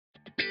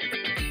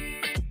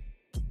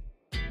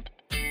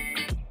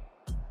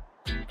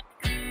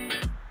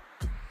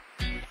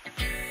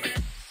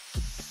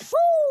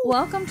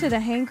Welcome to the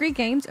Hangry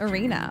Games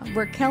Arena,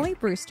 where Kelly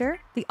Brewster,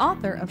 the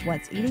author of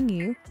What's Eating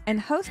You and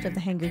host of the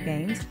Hangry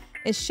Games,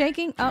 is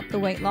shaking up the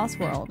weight loss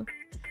world.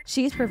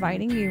 She's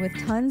providing you with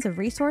tons of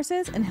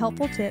resources and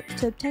helpful tips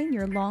to obtain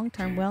your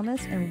long-term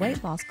wellness and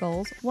weight loss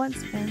goals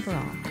once and for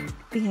all.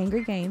 The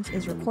Hangry Games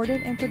is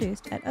recorded and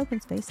produced at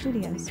Open Space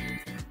Studios.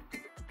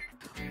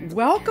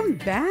 Welcome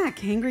back,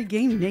 Hangry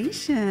Game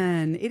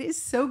Nation. It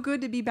is so good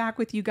to be back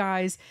with you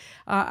guys.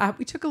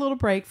 We took a little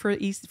break for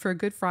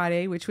Good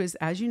Friday, which was,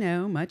 as you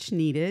know, much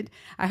needed.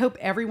 I hope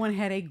everyone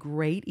had a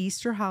great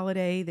Easter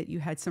holiday, that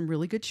you had some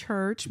really good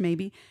church,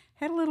 maybe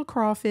had a little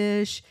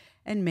crawfish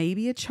and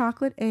maybe a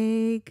chocolate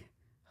egg.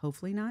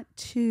 Hopefully not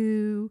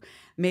two.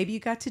 Maybe you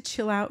got to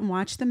chill out and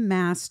watch the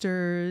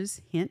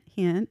Masters. Hint,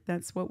 hint.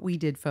 That's what we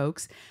did,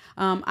 folks.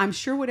 I'm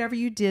sure whatever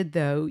you did,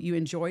 though, you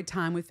enjoyed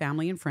time with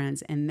family and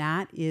friends, and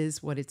that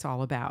is what it's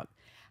all about.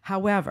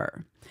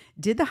 However,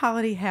 did the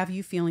holiday have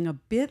you feeling a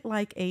bit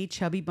like a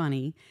chubby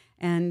bunny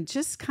and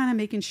just kind of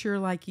making sure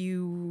like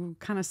you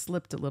kind of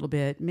slipped a little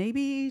bit,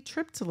 maybe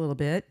tripped a little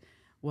bit?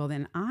 Well,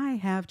 then I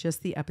have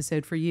just the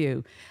episode for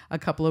you. A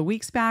couple of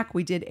weeks back,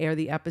 we did air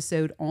the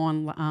episode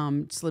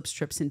on slips,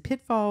 trips, and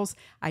pitfalls,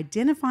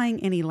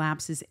 identifying any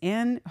lapses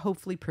and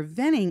hopefully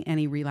preventing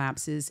any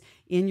relapses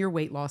in your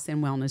weight loss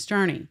and wellness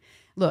journey.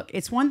 Look,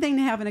 it's one thing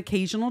to have an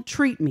occasional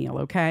treat meal,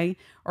 okay?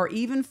 Or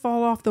even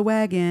fall off the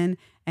wagon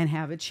and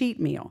have a cheat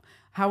meal.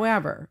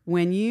 However,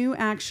 when you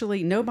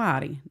actually,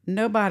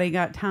 nobody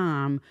got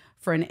time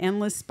for an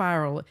endless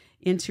spiral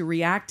into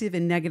reactive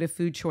and negative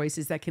food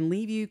choices that can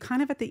leave you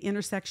kind of at the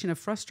intersection of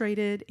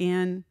frustrated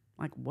and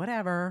like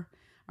whatever.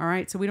 All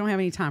right. So we don't have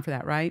any time for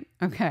that, right?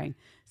 Okay.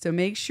 So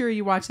make sure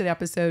you watch that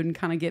episode and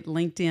kind of get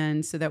linked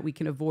in so that we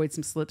can avoid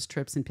some slips,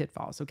 trips, and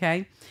pitfalls.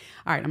 Okay.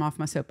 All right. I'm off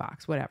my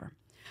soapbox, whatever.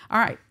 All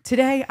right.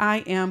 Today I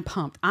am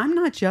pumped. I'm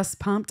not just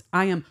pumped.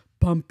 I am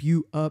pump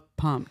you up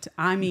pumped.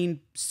 I mean,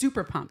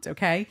 super pumped,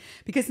 okay?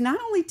 Because not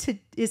only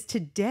is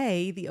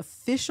today the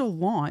official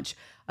launch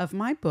of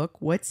my book,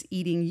 What's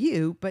Eating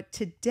You, but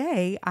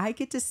today I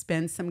get to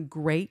spend some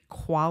great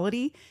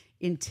quality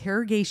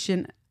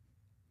interviewing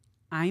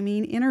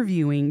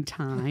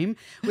time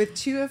with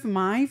two of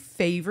my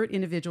favorite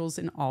individuals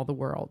in all the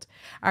world.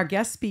 Our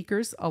guest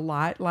speakers, a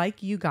lot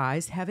like you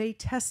guys, have a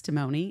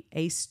testimony,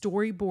 a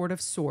storyboard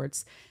of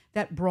sorts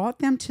that brought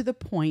them to the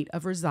point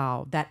of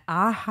resolve, that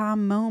aha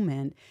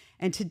moment.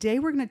 And today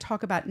we're going to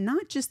talk about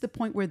not just the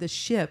point where the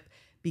ship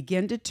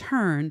began to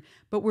turn,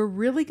 but we're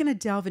really going to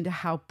delve into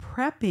how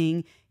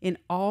prepping in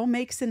all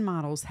makes and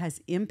models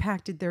has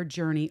impacted their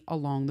journey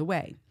along the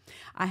way.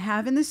 I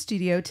have in the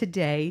studio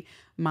today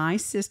my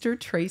sister,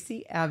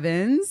 Tracy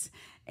Evans,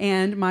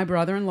 and my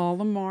brother-in-law,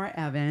 Lamar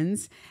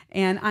Evans.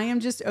 And I am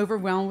just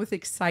overwhelmed with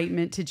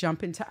excitement to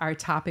jump into our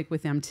topic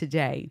with them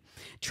today.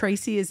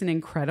 Tracy is an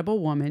incredible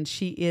woman.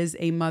 She is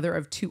a mother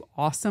of two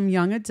awesome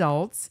young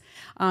adults.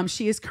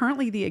 She is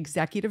currently the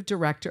executive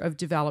director of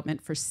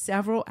development for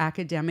several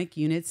academic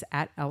units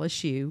at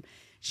LSU.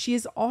 She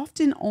is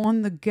often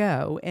on the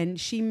go, and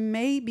she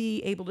may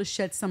be able to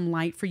shed some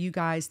light for you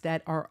guys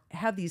that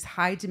have these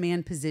high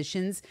demand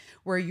positions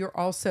where you're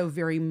also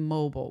very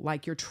mobile,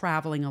 like you're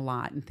traveling a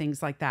lot and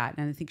things like that.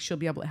 And I think she'll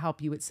be able to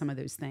help you with some of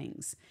those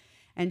things.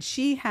 And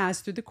she has,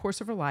 through the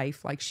course of her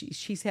life, like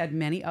she's had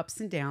many ups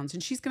and downs,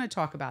 and she's going to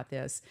talk about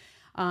this.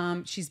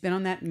 She's been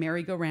on that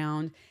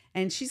merry-go-round,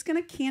 and she's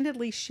going to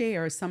candidly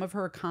share some of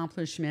her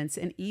accomplishments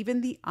and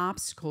even the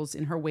obstacles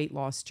in her weight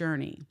loss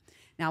journey.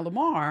 Now,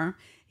 Lamar,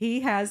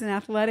 he has an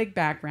athletic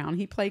background.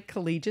 He played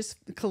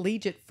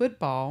collegiate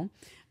football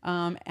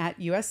at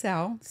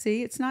USL.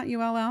 See, it's not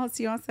ULL, it's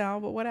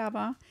USL, but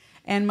whatever.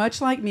 And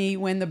much like me,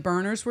 when the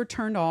burners were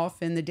turned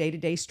off and the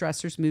day-to-day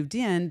stressors moved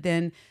in,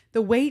 then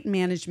the weight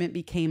management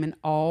became an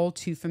all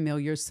too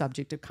familiar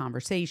subject of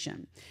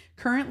conversation.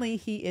 Currently,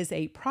 he is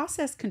a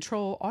process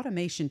control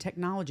automation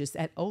technologist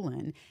at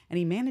Olin, and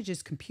he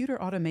manages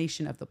computer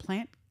automation of the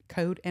plant,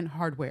 code, and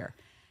hardware.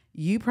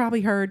 You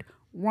probably heard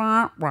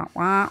wah, wah,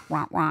 wah,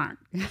 wah, wah.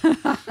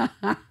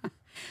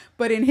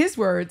 But in his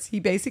words, he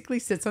basically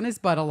sits on his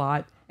butt a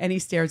lot and he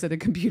stares at a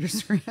computer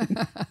screen.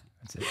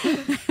 That's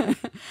it.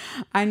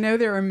 I know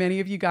there are many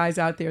of you guys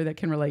out there that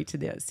can relate to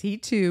this. He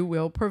too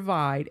will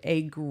provide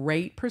a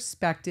great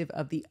perspective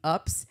of the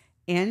ups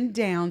and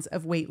downs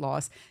of weight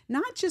loss,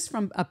 not just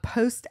from a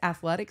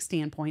post-athletic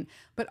standpoint,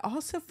 but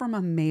also from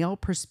a male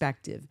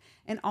perspective,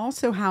 and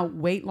also how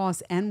weight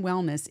loss and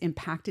wellness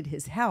impacted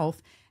his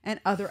health and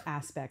other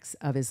aspects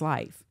of his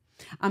life.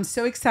 I'm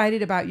so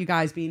excited about you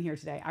guys being here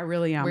today. I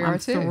really am. I'm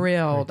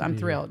thrilled. I'm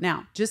thrilled.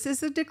 Now, just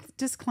as a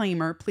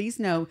disclaimer, please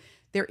know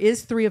there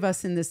is three of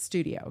us in this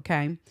studio,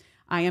 okay?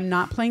 I am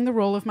not playing the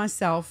role of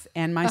myself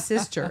and my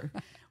sister.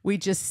 We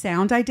just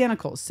sound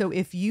identical. So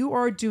if you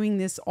are doing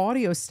this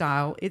audio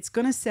style, it's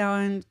going to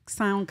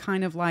sound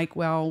kind of like,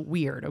 well,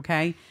 weird,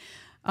 okay?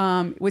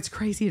 What's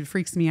crazy, it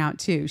freaks me out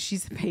too.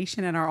 She's a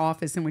patient at our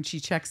office, and when she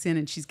checks in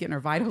and she's getting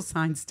her vital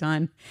signs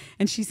done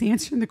and she's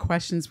answering the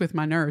questions with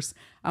my nurse,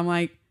 I'm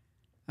like,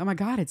 oh my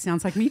God, it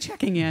sounds like me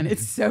checking in.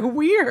 It's so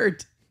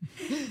weird.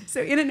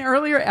 So in an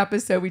earlier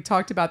episode, we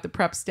talked about the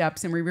prep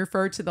steps, and we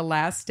referred to the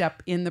last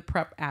step in the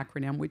prep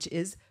acronym, which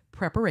is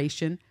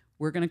preparation.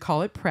 We're going to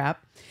call it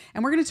prep.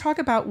 And we're going to talk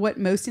about what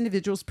most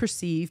individuals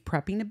perceive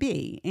prepping to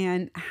be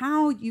and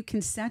how you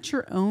can set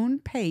your own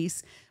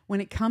pace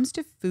when it comes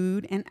to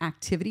food and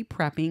activity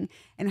prepping,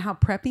 and how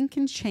prepping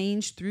can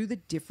change through the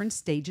different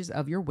stages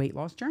of your weight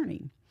loss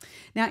journey.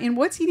 Now, in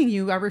What's Eating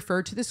You, I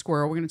referred to the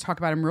squirrel. We're going to talk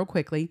about him real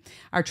quickly.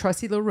 Our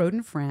trusty little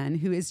rodent friend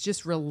who is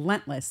just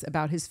relentless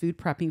about his food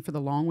prepping for the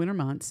long winter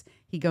months.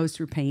 He goes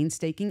through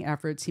painstaking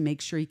efforts. He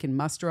makes sure he can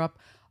muster up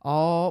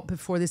all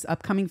before this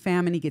upcoming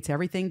famine. He gets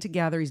everything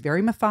together. He's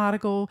very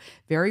methodical,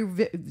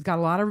 got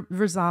a lot of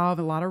resolve,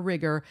 a lot of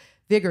vigor,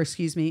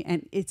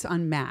 and it's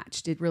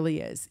unmatched. It really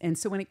is. And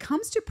so when it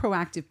comes to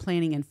proactive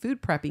planning and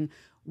food prepping,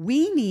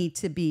 we need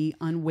to be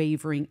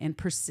unwavering and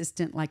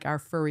persistent like our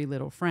furry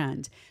little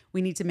friend.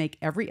 We need to make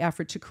every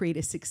effort to create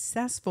a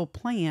successful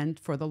plan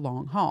for the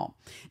long haul.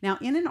 Now,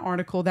 in an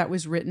article that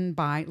was written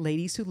by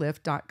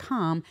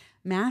ladieswholift.com,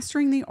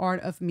 mastering the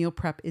art of meal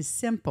prep is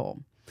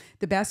simple.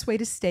 The best way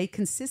to stay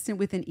consistent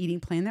with an eating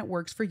plan that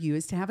works for you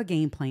is to have a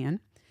game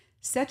plan.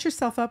 Set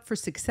yourself up for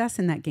success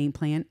in that game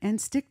plan and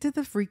stick to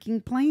the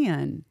freaking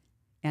plan.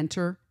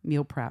 Enter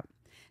meal prep.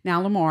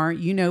 Now, Lamar,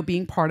 you know,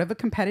 being part of a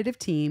competitive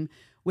team,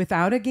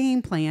 without a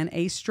game plan,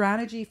 a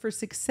strategy for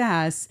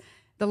success,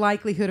 the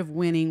likelihood of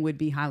winning would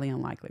be highly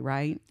unlikely,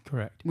 right?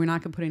 Correct. We're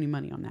not going to put any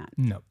money on that.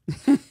 No.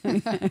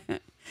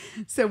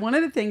 So one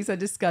of the things I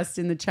discussed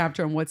in the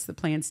chapter on What's the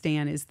Plan,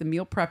 Stan, is the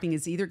meal prepping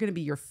is either going to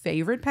be your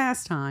favorite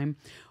pastime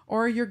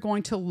or you're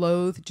going to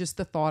loathe just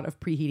the thought of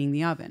preheating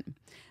the oven.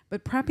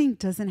 But prepping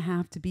doesn't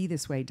have to be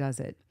this way, does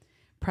it?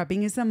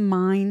 Prepping is a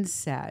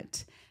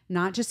mindset,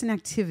 not just an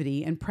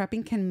activity, and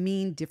prepping can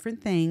mean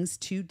different things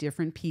to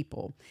different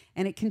people.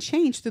 And it can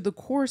change through the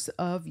course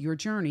of your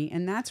journey.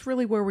 And that's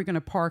really where we're going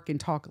to park and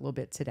talk a little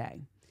bit today.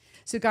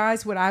 So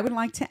guys, what I would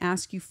like to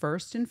ask you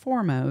first and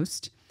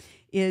foremost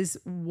is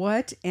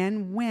what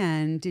and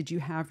when did you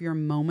have your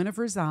moment of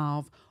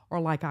resolve, or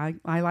like I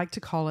like to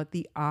call it,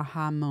 the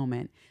aha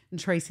moment? And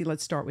Tracy,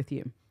 let's start with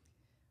you.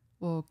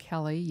 Well,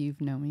 Kelly,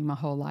 you've known me my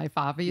whole life,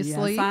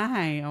 obviously. Yes, I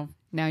have.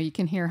 Now you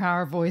can hear how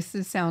our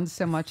voices sound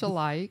so much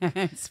alike.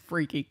 It's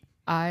freaky.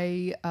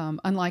 I,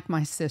 unlike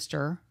my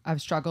sister,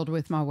 I've struggled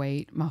with my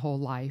weight my whole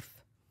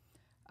life.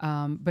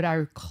 But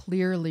I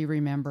clearly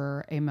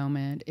remember a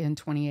moment in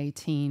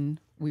 2018.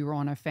 We were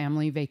on a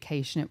family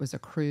vacation. It was a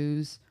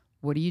cruise.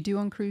 What do you do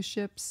on cruise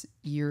ships?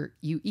 You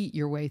eat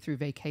your way through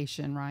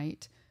vacation,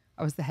 right?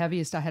 I was the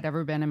heaviest I had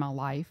ever been in my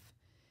life.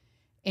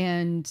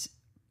 And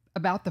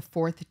about the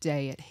fourth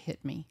day, it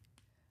hit me.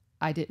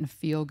 I didn't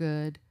feel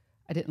good.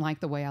 I didn't like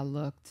the way I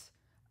looked.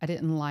 I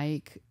didn't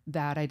like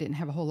that I didn't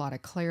have a whole lot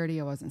of clarity.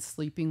 I wasn't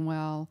sleeping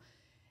well.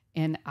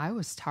 And I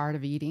was tired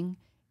of eating.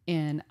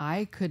 And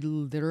I could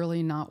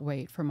literally not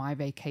wait for my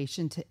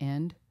vacation to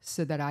end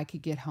so that I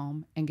could get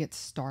home and get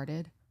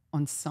started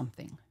on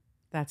something.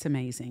 That's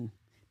amazing.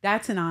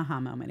 That's an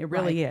aha moment. It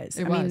really is.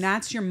 I mean,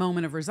 that's your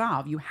moment of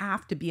resolve. You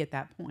have to be at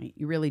that point.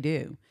 You really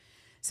do.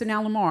 So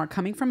now, Lamar,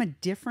 coming from a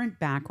different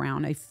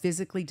background, a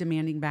physically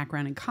demanding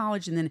background in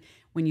college, and then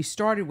when you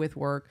started with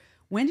work,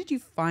 when did you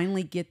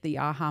finally get the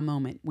aha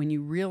moment when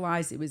you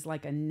realized it was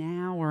like a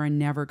now or a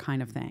never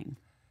kind of thing?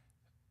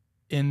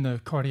 In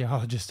the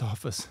cardiologist's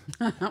office.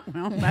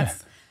 Well,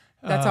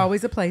 that's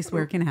always a place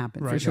where it can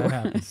happen, right, for sure.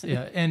 That happens,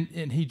 yeah. And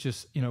he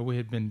just, we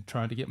had been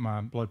trying to get my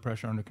blood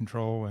pressure under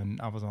control,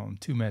 and I was on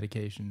 2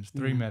 medications,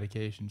 3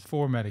 medications,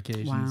 4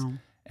 medications, Wow.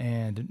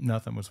 and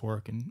nothing was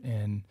working.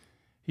 And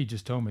he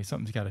just told me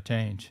something's got to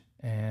change.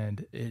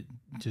 And it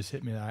just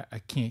hit me that I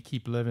can't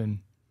keep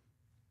living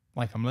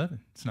like I'm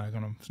living. It's not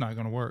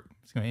gonna work.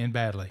 It's gonna end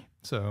badly.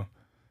 So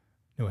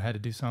I had to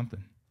do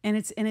something.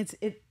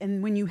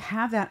 And when you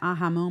have that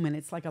aha moment,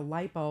 it's like a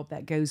light bulb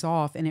that goes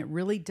off, and it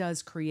really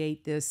does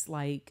create this,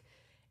 like,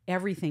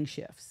 everything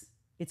shifts.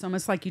 It's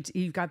almost like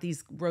you've got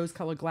these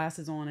rose-colored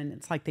glasses on, and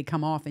it's like they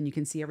come off and you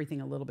can see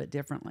everything a little bit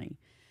differently.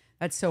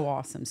 That's so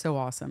awesome. So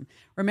awesome.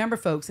 Remember,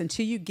 folks,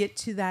 until you get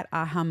to that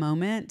aha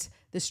moment,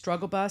 the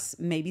struggle bus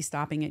may be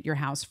stopping at your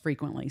house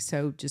frequently.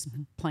 So just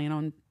plan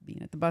on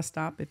being at the bus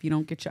stop if you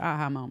don't get your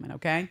aha moment,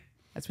 okay?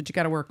 That's what you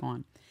got to work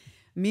on.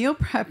 Meal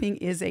prepping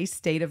is a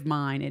state of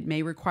mind. It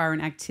may require an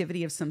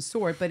activity of some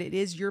sort, but it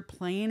is your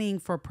planning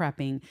for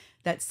prepping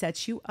that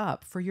sets you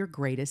up for your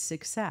greatest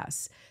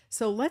success.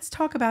 So let's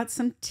talk about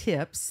some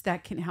tips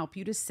that can help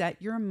you to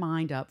set your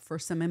mind up for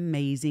some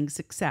amazing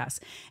success.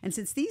 And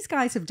since these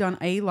guys have done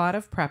a lot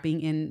of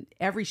prepping in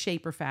every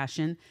shape or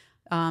fashion,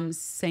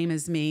 same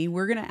as me,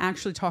 we're going to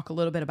actually talk a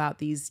little bit about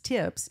these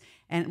tips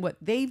and what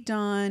they've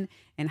done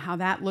and how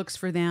that looks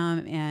for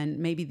them. And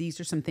maybe these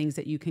are some things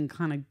that you can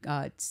kind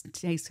of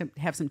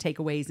have some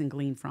takeaways and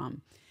glean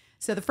from.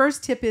 So the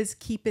first tip is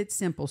keep it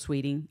simple,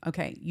 sweetie.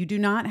 Okay, you do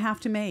not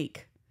have to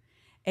make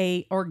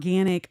a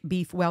organic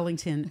beef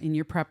Wellington in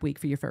your prep week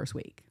for your first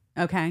week.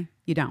 Okay,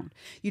 you don't.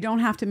 You don't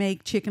have to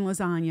make chicken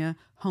lasagna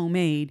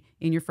homemade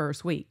in your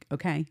first week.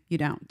 Okay, you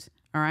don't.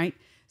 All right.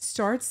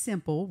 Start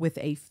simple with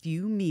a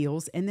few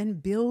meals and then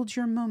build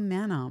your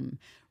momentum.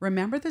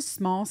 Remember, the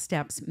small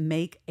steps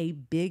make a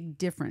big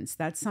difference.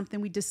 That's something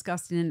we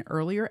discussed in an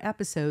earlier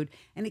episode,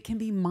 and it can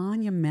be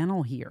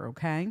monumental here,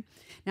 okay?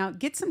 Now,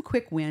 get some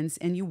quick wins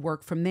and you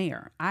work from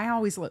there. I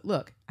always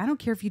look, I don't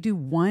care if you do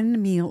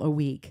one meal a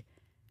week.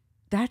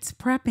 That's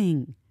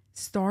prepping.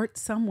 Start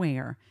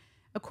somewhere.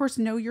 Of course,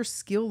 know your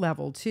skill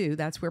level too.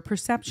 That's where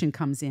perception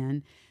comes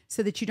in,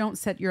 so that you don't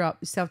set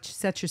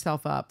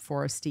yourself up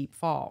for a steep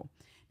fall.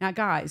 Now,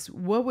 guys,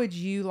 what would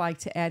you like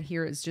to add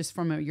here is just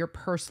from your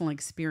personal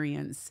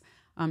experience,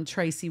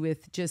 Tracy,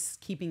 with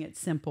just keeping it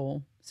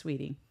simple,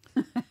 sweetie?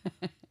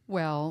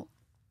 Well,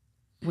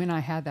 when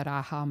I had that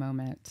aha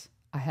moment,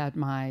 I had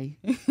my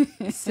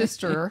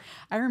sister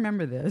I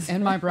remember this.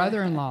 and my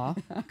brother-in-law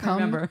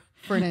come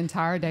for an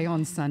entire day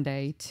on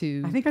Sunday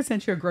to... I think I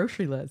sent you a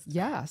grocery list.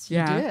 Yes, you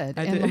Yeah, did.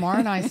 I And did. Lamar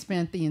and I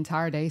spent the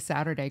entire day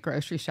Saturday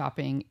grocery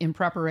shopping in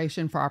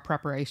preparation for our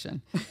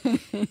preparation.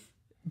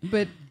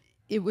 But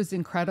it was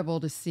incredible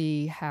to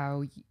see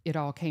how it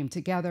all came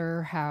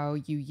together, how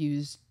you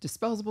used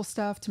disposable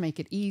stuff to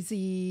make it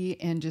easy,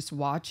 and just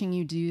watching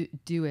you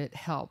do it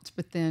helped.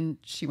 But then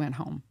she went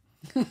home.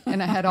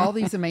 And I had all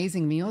these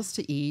amazing meals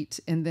to eat,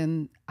 and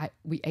then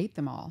we ate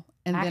them all.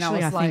 And Actually, then I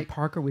was I like, think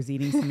Parker was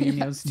eating some of your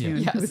meals too.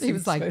 yes, he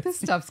was like, this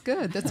stuff's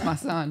good. That's my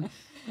son.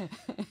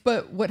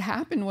 But what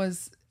happened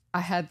was I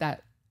had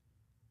that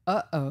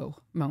uh-oh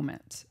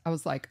moment. I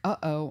was like,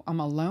 uh-oh,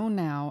 I'm alone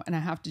now and I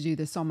have to do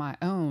this on my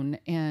own.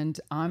 And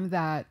I'm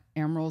that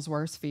Emerald's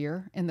worst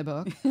fear in the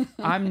book.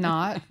 I'm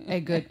not a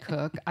good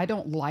cook. I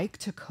don't like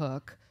to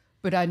cook.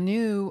 But I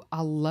knew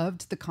I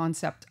loved the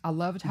concept. I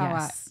loved how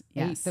I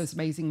ate those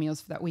amazing meals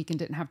for that week and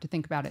didn't have to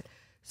think about it.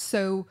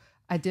 So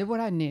I did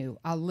what I knew.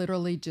 I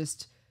literally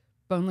just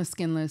boneless,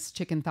 skinless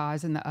chicken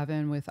thighs in the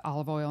oven with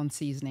olive oil and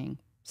seasoning,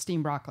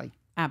 steamed broccoli.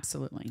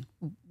 Absolutely.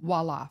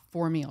 Voila,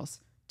 4 meals.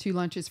 2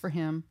 lunches for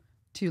him,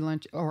 a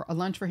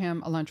lunch for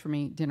him, a lunch for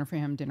me, dinner for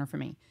him, dinner for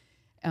me.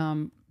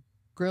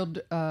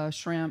 Grilled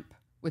shrimp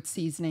with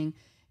seasoning.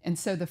 And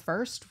so the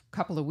first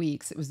couple of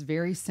weeks, it was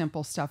very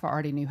simple stuff I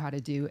already knew how to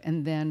do.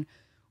 And then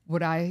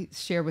what I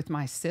shared with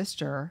my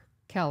sister,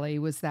 Kelly,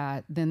 was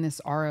that then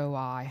this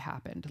ROI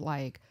happened.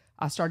 Like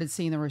I started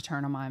seeing the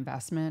return on my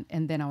investment.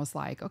 And then I was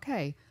like,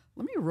 okay,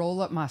 let me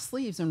roll up my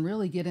sleeves and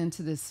really get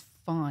into this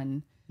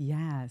fun.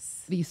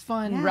 Yes. These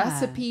fun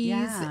recipes.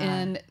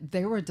 And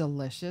they were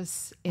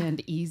delicious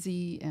and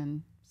easy.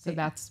 And so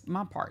that's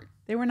my part.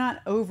 They were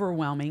not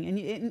overwhelming.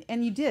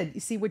 And you did.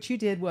 You see, what you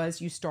did was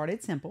you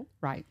started simple.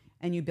 Right.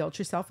 And you built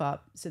yourself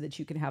up so that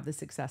you could have the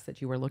success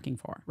that you were looking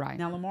for. Right.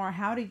 Now, Lamar,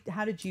 how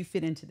did you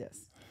fit into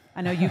this?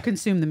 I know you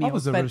consume the meals. I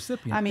was a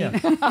recipient. I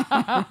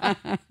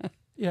mean,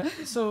 Yeah.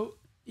 So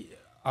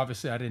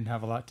obviously I didn't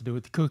have a lot to do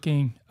with the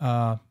cooking.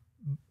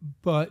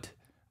 But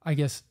I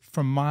guess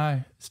from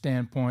my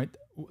standpoint,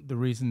 the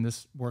reason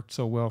this worked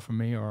so well for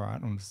me, or I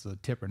don't know if this is a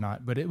tip or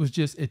not, but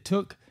it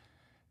took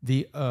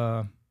the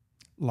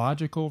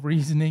logical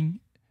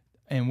reasoning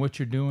and what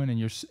you're doing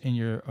and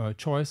your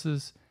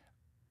choices,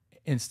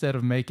 instead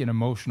of making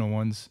emotional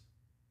ones.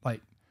 Like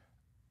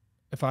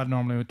if I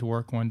normally went to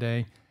work one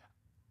day,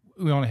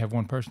 we only have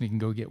one person who can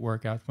go get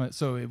work out.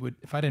 So it would,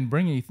 if I didn't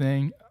bring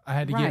anything, I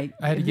had to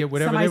get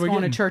whatever Somebody's they were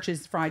going getting. to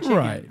church's fried chicken.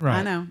 Right.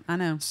 I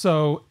know.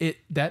 So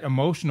that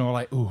emotional,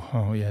 like,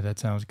 oh yeah, that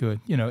sounds good.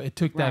 It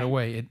took that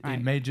away.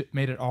 It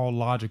made it all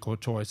logical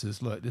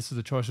choices. Look, this is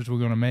the choices we're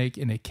going to make,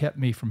 and it kept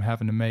me from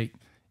having to make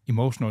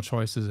emotional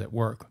choices at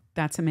work.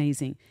 That's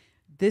amazing.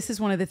 This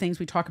is one of the things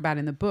we talk about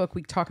in the book.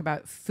 We talk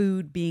about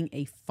food being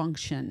a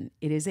function.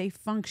 It is a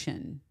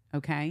function,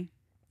 okay?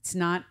 It's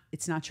not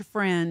your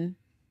friend.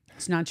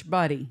 It's not your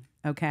buddy,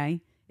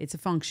 okay? It's a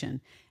function.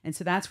 And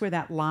so that's where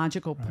that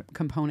logical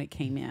component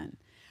came in.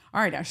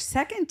 All right, our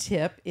second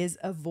tip is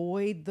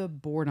avoid the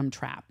boredom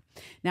trap.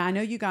 Now, I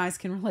know you guys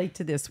can relate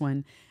to this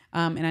one,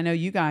 and I know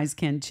you guys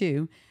can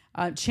too.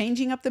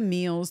 Changing up the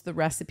meals, the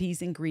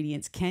recipes,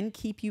 ingredients can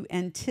keep you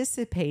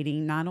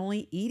anticipating not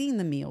only eating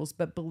the meals,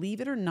 but believe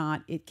it or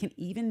not, it can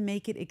even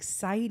make it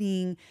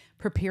exciting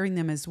preparing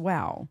them as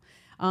well.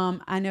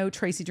 I know,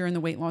 Tracy, during the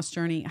weight loss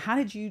journey,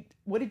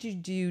 what did you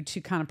do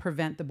to kind of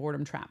prevent the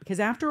boredom trap? Because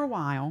after a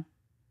while,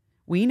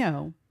 we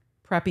know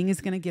prepping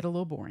is going to get a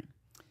little boring.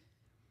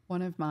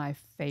 One of my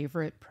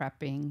favorite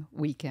prepping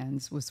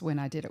weekends was when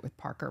I did it with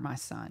Parker, my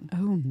son.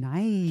 Oh,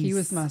 nice. He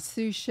was my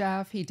sous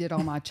chef. He did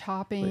all my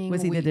chopping.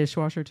 Was he the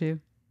dishwasher too?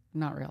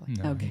 Not really.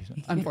 No, Okay.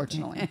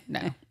 Unfortunately,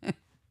 no.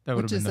 That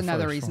would Which have is been the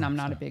another first reason one, I'm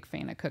not so. a big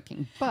fan of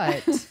cooking.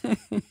 But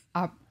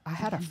I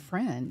had a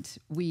friend.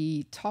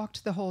 We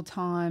talked the whole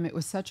time. It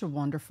was such a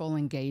wonderful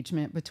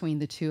engagement between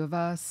the two of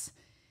us.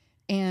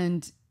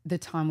 And the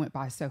time went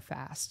by so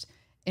fast.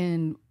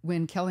 And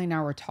when Kelly and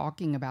I were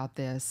talking about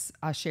this,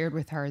 I shared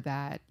with her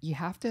that you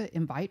have to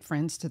invite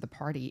friends to the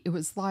party. It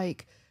was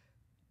like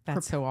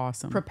That's so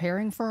awesome.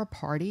 preparing for a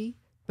party,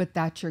 but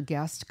that your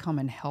guests come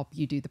and help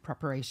you do the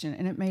preparation.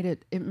 And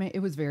it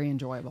was very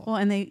enjoyable. Well,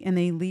 and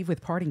they leave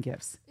with parting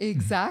gifts.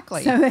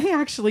 Exactly. So they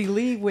actually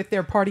leave with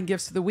their parting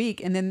gifts for the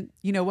week. And then,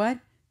 you know what?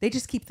 They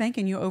just keep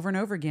thanking you over and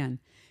over again.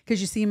 because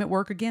you see them at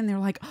work again. They're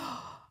like,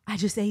 oh, I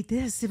just ate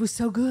this. It was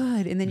so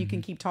good. And then you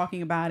can keep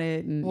talking about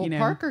it. And, Well, you know.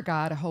 Parker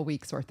got a whole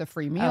week's worth of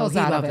free Oh, meals he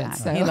out loved of it. that.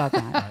 So. He loved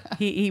that.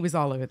 He was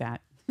all over that.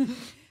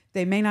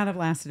 They may not have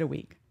lasted a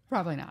week,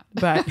 Probably not.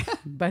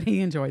 but he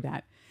enjoyed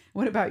that.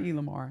 What about you,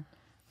 Lamar?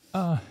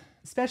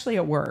 Especially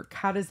at work.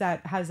 How does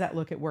that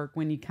look at work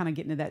when you kind of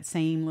get into that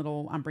same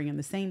little, I'm bringing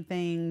the same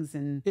things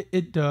and.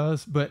 It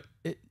does, but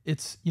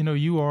it's, you know,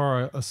 you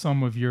are a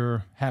sum of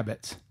your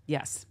habits.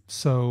 Yes.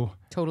 So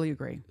Totally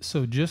agree.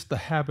 So just the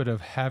habit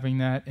of having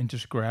that and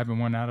just grabbing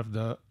one out of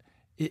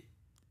it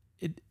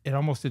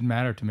almost didn't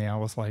matter to me. I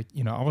was like,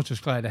 you know, I was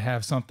just glad to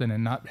have something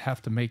and not have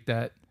to make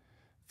that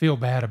feel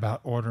bad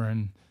about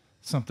ordering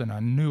something I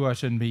knew I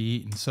shouldn't be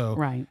eating. So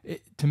Right.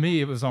 To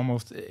me, it was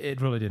almost,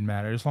 it really didn't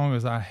matter. As long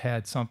as I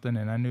had something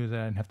and I knew that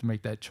I didn't have to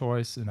make that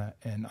choice and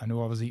I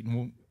knew I was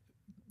eating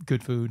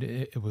good food,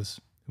 it was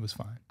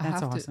fine.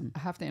 That's awesome. I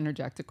have to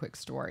interject a quick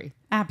story.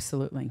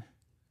 Absolutely.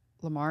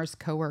 Lamar's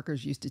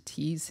coworkers used to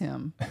tease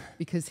him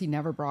because he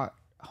never brought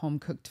home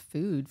cooked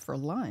food for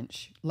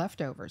lunch,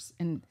 leftovers.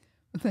 And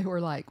they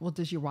were like, well,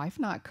 does your wife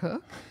not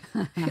cook?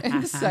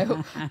 And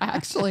so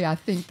actually, I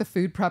think the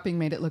food prepping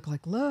made it look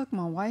like, look,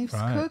 my wife's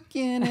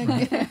cooking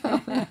again.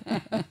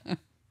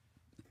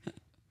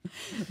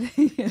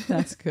 Yeah,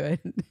 that's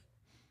good.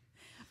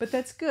 But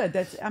that's good.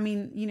 I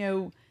mean, you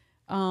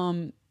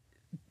know,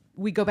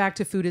 we go back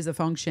to food as a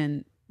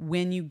function.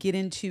 When you get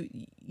into,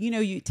 you know,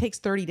 it takes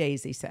 30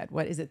 days, they said.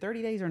 What is it,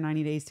 30 days or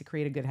 90 days to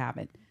create a good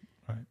habit?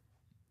 Right.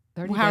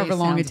 30 However days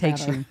long it sounds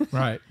takes better. you.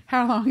 Right.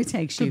 How long it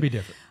takes you. Could be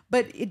different.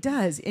 But it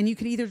does. And you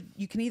can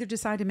either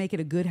decide to make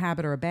it a good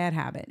habit or a bad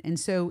habit. And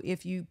so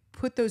if you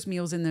put those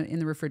meals in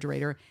the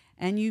refrigerator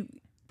and you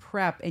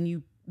prep and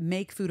you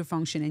make food a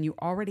function and you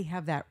already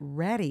have that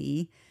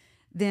ready,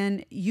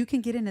 then you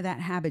can get into that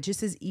habit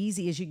just as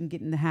easy as you can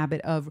get in the habit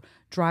of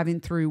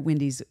driving through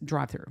Wendy's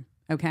drive-thru.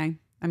 Okay?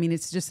 I mean,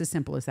 it's just as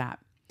simple as that.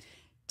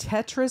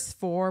 Tetris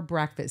for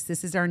breakfast.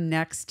 This is our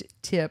next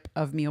tip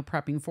of meal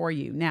prepping for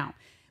you. Now,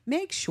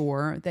 make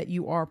sure that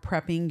you are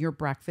prepping your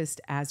breakfast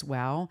as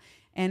well.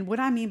 And what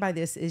I mean by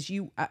this is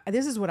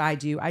this is what I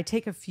do. I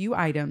take a few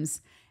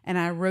items and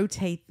I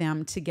rotate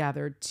them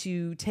together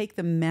to take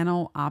the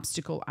mental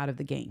obstacle out of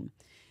the game.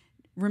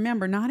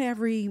 Remember, not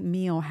every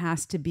meal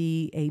has to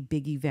be a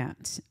big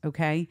event,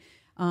 okay?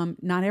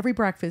 Not every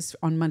breakfast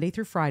on Monday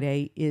through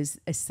Friday is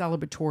a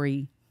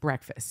celebratory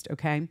breakfast,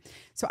 okay?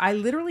 So I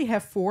literally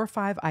have 4 or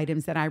 5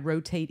 items that I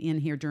rotate in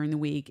here during the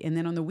week. And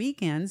then on the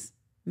weekends,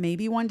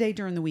 maybe one day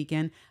during the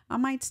weekend, I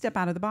might step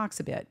out of the box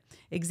a bit.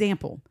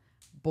 Example,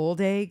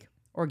 boiled egg,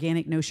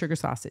 organic no sugar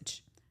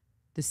sausage.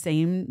 The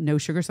same no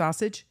sugar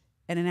sausage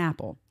and an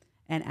apple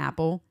and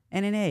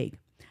an egg.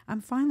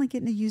 I'm finally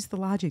getting to use the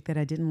logic that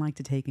I didn't like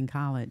to take in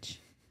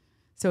college.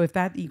 So if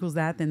that equals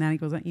that, then that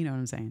equals that. You know what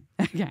I'm saying?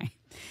 Okay.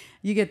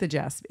 You get the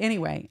gist.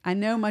 Anyway, I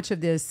know much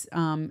of this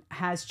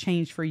has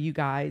changed for you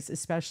guys,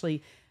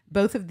 especially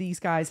both of these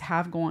guys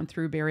have gone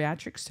through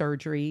bariatric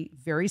surgery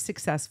very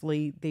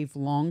successfully. They've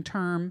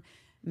long-term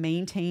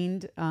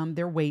maintained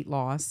their weight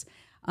loss.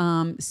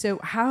 So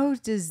how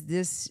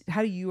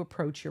do you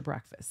approach your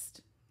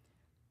breakfast?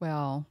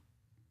 Well,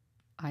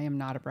 I am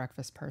not a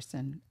breakfast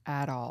person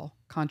at all,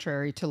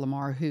 contrary to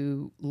Lamar,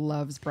 who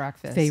loves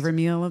breakfast. Favorite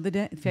meal of the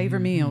day?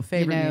 Favorite meal.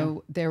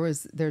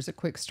 There's a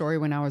quick story.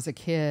 When I was a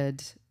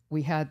kid,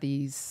 we had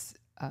these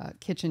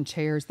kitchen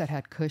chairs that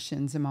had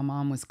cushions, and my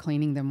mom was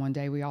cleaning them one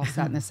day. We all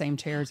sat in the same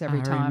chairs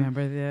every time. I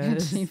remember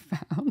this. And she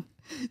found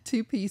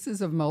 2 pieces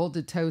of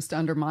molded toast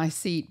under my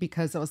seat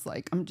because I was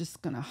like, I'm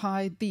just going to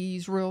hide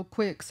these real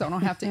quick so I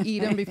don't have to eat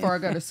them before I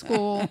go to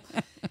school.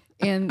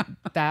 And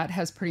that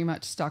has pretty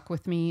much stuck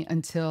with me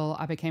until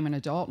I became an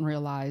adult and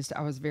realized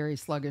I was very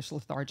sluggish,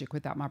 lethargic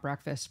without my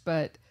breakfast.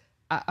 But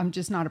I'm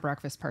just not a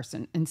breakfast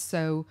person. And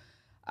so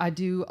I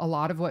do a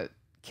lot of what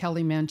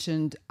Kelly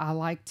mentioned. I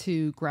like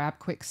to grab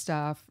quick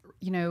stuff,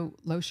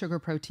 low sugar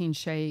protein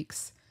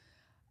shakes.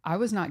 I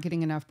was not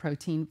getting enough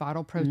protein,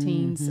 vital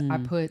proteins. I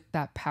put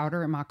that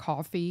powder in my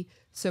coffee.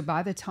 So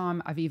by the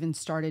time I've even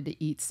started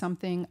to eat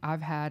something,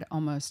 I've had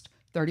almost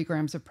 30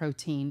 grams of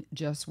protein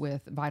just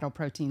with vital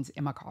proteins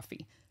in my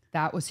coffee.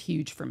 That was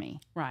huge for me.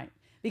 Right.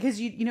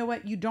 Because you know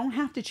what? You don't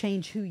have to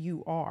change who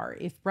you are.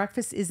 If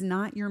breakfast is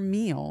not your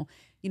meal,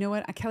 you know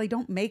what? Kelly,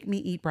 don't make me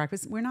eat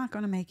breakfast. We're not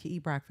going to make you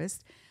eat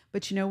breakfast.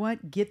 But you know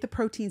what? Get the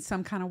protein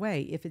some kind of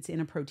way. If it's in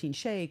a protein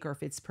shake or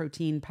if it's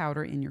protein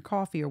powder in your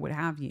coffee or what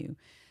have you.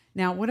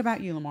 Now, what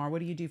about you, Lamar? What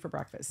do you do for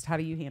breakfast? How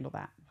do you handle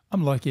that?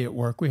 I'm lucky at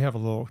work. We have a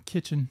little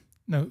kitchen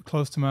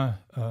close to my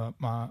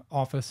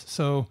office.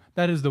 So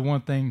that is the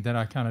one thing that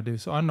I kind of do.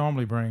 So I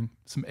normally bring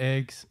some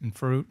eggs and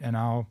fruit, and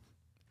I'll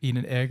eat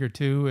an egg or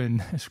two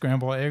and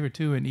scramble an egg or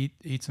two and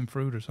eat some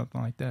fruit or something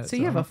like that. So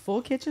you have a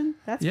full kitchen?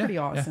 That's pretty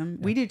awesome.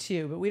 Yeah. We do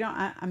too, but we don't,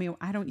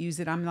 I don't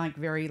use it. I'm like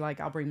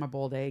I'll bring my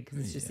boiled egg because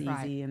it's just easy.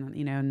 Right. And,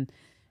 and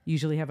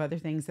usually have other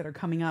things that are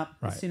coming up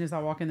Right. as soon as I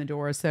walk in the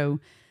door. So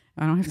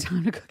I don't have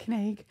time to cook an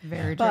egg.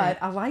 Very But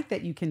true. I like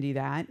that you can do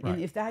that. Right.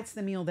 And if that's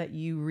the meal that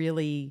you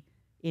really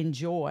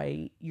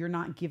enjoy, you're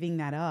not giving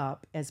that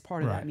up as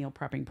part of Right. that meal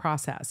prepping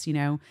process. You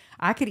know,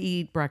 I could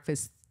eat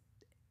breakfast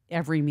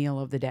every meal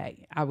of the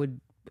day. I would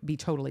be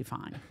totally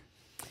fine.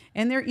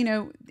 And there, you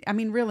know, I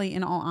mean, really,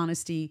 in all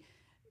honesty,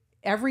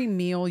 every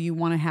meal you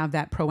want to have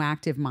that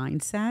proactive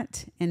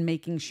mindset and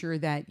making sure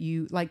that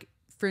you, like,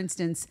 for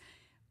instance,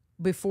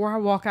 before I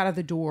walk out of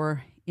the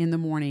door in the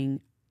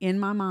morning, in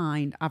my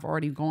mind, I've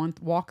already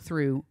walked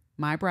through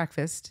my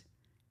breakfast,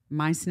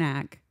 my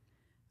snack,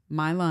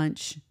 my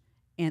lunch,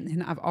 and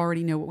then I've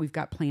already know what we've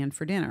got planned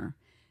for dinner.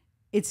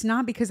 It's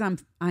not because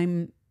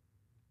I'm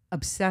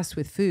obsessed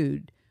with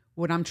food.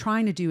 What I'm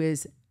trying to do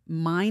is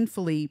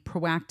mindfully,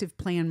 proactive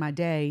plan my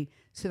day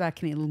so that I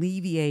can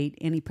alleviate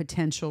any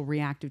potential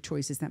reactive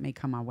choices that may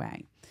come my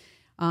way.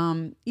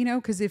 You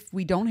know, because if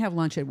we don't have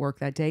lunch at work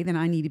that day, then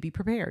I need to be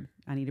prepared.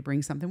 I need to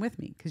bring something with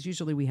me because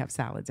usually we have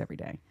salads every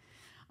day.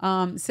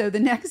 So the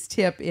next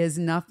tip is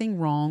nothing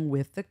wrong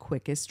with the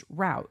quickest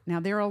route. Now,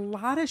 there are a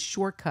lot of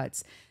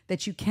shortcuts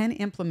that you can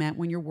implement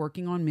when you're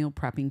working on meal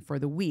prepping for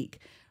the week.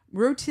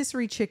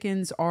 Rotisserie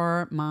chickens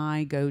are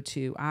my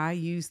go-to. I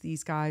use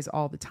these guys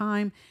all the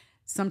time.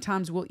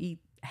 Sometimes we'll eat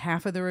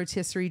half of the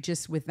rotisserie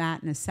just with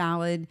that and a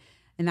salad,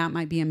 and that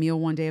might be a meal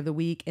one day of the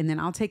week. And then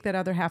I'll take that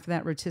other half of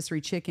that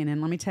rotisserie chicken.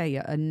 And let me tell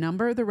you, a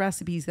number of the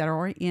recipes that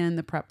are in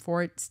the Prep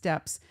For It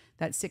Steps,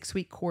 that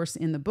 6-week course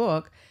in the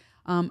book,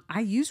 I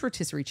use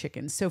rotisserie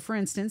chicken. So for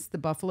instance, the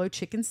buffalo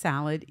chicken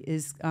salad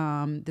is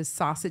the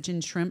sausage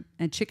and shrimp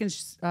and chicken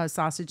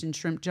sausage and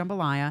shrimp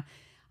jambalaya.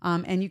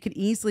 And you can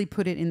easily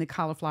put it in the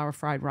cauliflower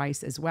fried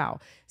rice as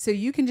well. So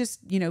you can just,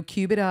 you know,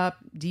 cube it up,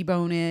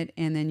 debone it,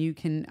 and then you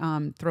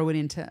can throw it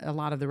into a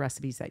lot of the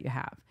recipes that you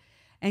have.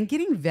 And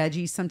getting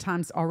veggies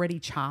sometimes already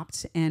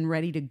chopped and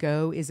ready to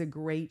go is a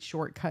great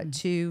shortcut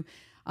too.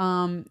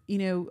 You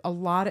know, a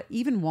lot of,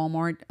 even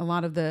Walmart, a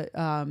lot of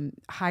the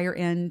higher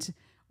end,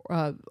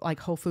 like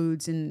Whole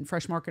Foods and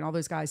Fresh Market, all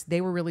those guys, they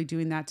were really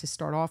doing that to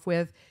start off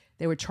with.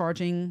 They were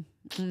charging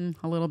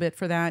a little bit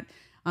for that.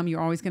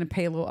 You're always going to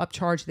pay a little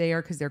upcharge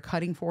there because they're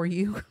cutting for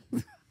you.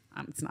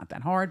 It's not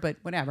that hard, but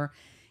whatever.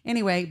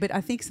 Anyway, but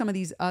I think some of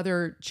these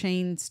other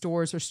chain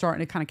stores are starting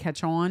to kind of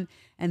catch on,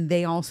 and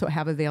they also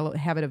have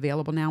it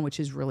available now, which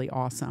is really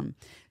awesome.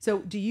 So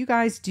do you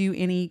guys do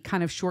any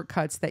kind of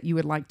shortcuts that you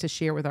would like to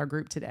share with our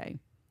group today?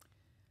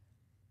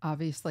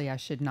 Obviously, I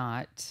should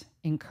not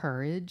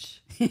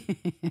encourage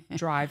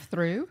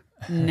drive-through.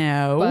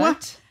 No,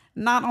 But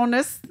not on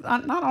this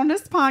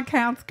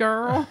podcast,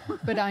 girl.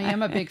 But I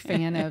am a big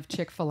fan of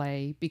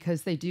Chick-fil-A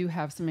because they do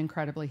have some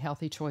incredibly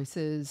healthy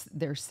choices.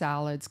 Their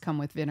salads come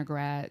with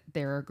vinaigrette,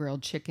 their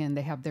grilled chicken.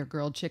 They have their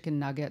grilled chicken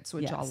nuggets,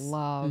 which I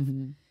love.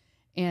 Mm-hmm.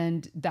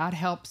 And that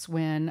helps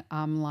when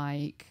I'm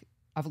like,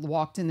 I've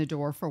walked in the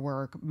door for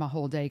work. My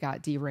whole day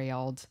got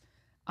derailed.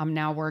 I'm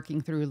now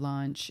working through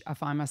lunch. I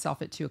find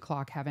myself at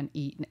 2:00, haven't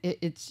eaten.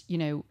 It's, you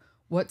know,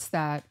 what's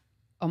that?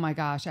 Oh my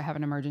gosh, I have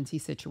an emergency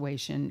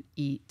situation,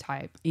 eat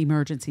type.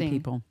 Emergency thing.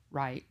 people.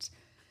 Right.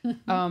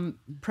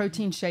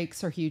 Protein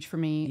shakes are huge for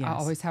me. Yes. I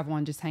always have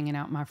one just hanging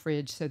out in my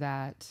fridge so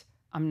that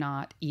I'm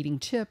not eating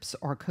chips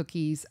or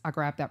cookies. I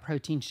grab that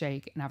protein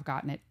shake and I've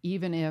gotten it.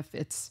 Even if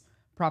it's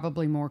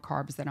probably more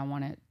carbs than I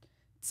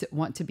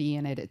want to be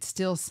in it, it's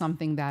still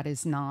something that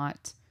is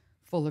not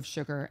full of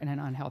sugar and an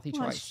unhealthy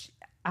choice.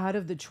 Out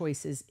of the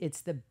choices, it's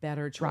the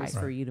better choice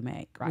for you to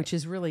make, which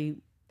is really,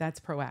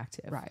 that's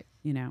proactive. Right.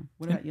 You know,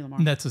 what about you, Lamar?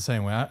 And that's the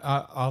same way.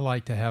 I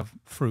like to have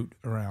fruit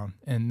around,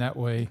 and that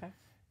way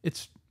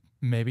it's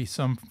maybe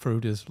some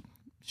fruit is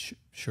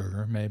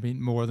sugar, maybe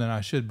more than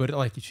I should, but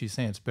like she's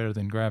saying, it's better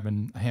than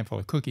grabbing a handful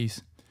of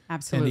cookies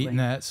Absolutely. and eating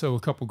that. So a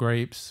couple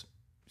grapes,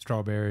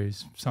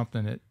 strawberries,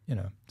 something that, you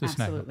know, to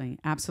snack on. Absolutely.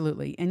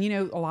 Absolutely. And, you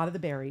know, a lot of the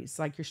berries,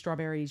 like your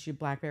strawberries, your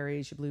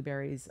blackberries, your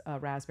blueberries,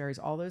 raspberries,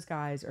 all those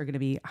guys are going to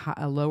be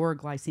a lower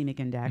glycemic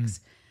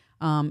index.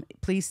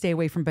 Please stay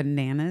away from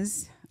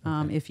bananas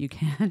if you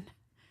can.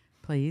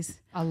 Please.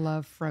 I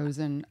love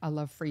freezing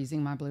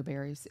my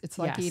blueberries. It's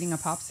like eating a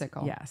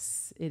popsicle.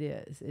 Yes, it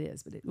is. It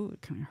is. But it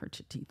kind of hurts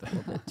your teeth a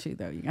little bit too,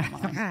 though. You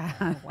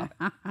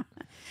got.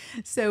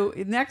 So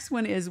next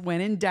one is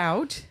when in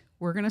doubt,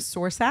 we're going to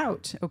source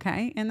out.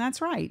 Okay. And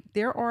that's right.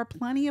 There are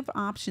plenty of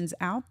options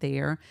out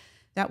there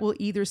that will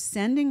either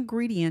send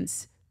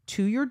ingredients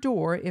to your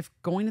door if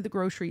going to the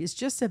grocery is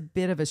just a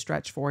bit of a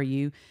stretch for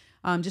you,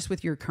 just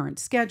with your current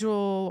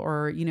schedule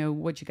or, you know,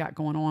 what you got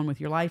going on with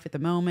your life at the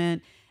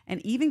moment.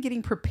 And even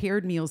getting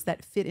prepared meals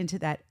that fit into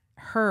that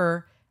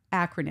HER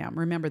acronym.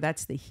 Remember,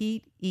 that's the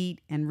Heat,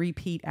 Eat, and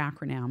Repeat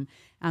acronym.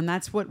 And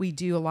that's what we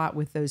do a lot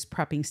with those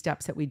prepping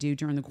steps that we do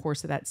during the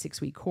course of that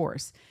 6-week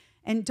course.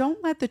 And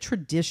don't let the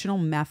traditional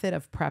method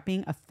of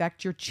prepping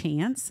affect your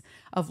chance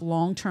of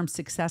long-term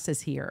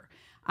successes here.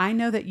 I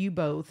know that you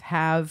both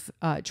have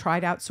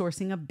tried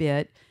outsourcing a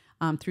bit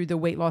through the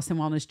weight loss and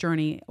wellness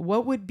journey.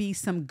 What would be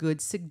some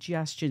good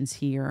suggestions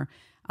here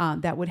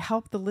that would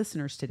help the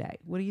listeners today?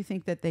 What do you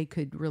think that they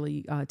could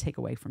really take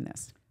away from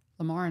this?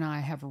 Lamar and I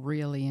have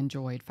really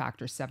enjoyed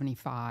Factor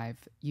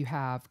 75. You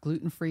have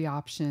gluten-free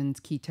options,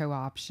 keto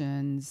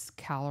options,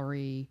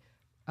 calorie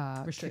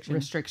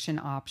restriction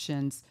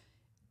options.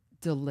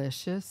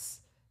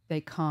 delicious.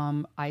 They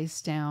come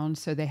iced down,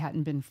 so they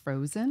hadn't been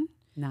frozen.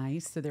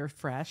 Nice. So they're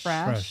fresh.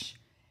 Fresh.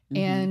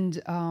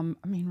 And I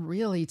mean,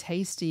 really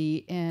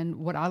tasty. And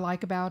what I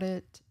like about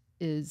it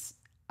is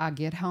I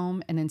get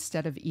home, and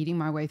instead of eating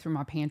my way through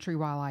my pantry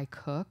while I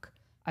cook,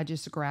 I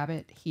just grab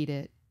it, heat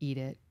it, eat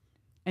it.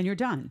 And you're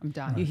done. I'm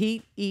done. You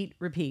heat, eat,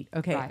 repeat.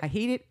 Okay. Right. I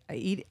heat it. I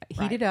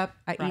heat it up.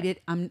 I eat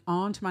it. I'm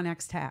on to my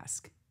next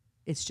task.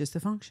 It's just a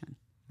function.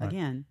 Right.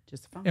 Again,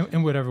 just a function.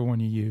 And whatever one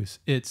you use,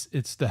 it's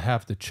to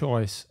have the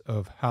choice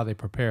of how they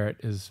prepare it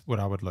is what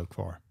I would look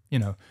for. You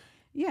know,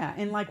 Yeah,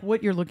 and like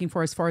what you're looking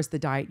for as far as the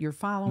diet you're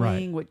following,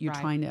 Right. what you're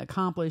Right. trying to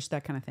accomplish,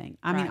 that kind of thing.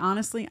 I mean, Right.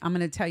 honestly, I'm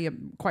going to tell you,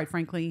 quite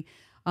frankly,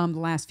 the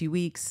last few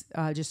weeks,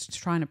 just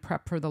trying to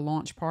prep for the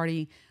launch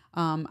party,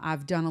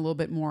 I've done a little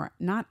bit more,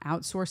 not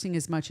outsourcing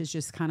as much as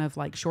just kind of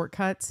like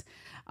shortcuts.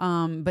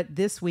 But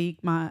this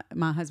week, my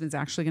husband's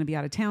actually going to be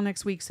out of town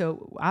next week,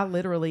 so I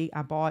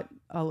bought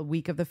a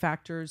week of the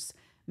Factors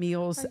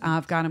meals.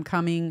 I've got them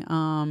coming.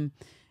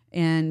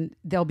 And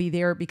they'll be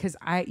there because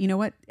you know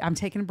what? I'm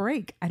taking a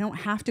break. I don't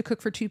have to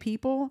cook for 2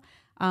 people.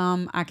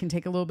 I can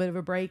take a little bit of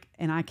a break,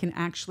 and I can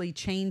actually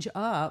change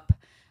up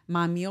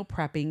my meal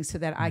prepping so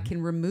that I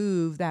can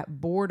remove that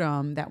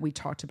boredom that we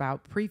talked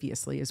about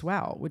previously as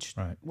well, which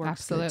Right.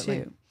 works good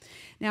Absolutely. too.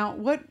 Now,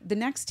 the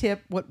next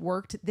tip, what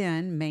worked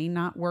then may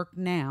not work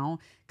now,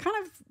 kind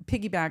of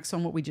piggybacks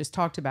on what we just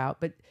talked about,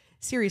 but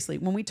seriously,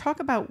 when we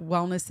talk about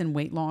wellness and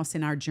weight loss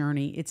in our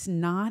journey, it's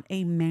not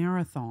a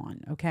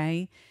marathon,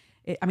 okay?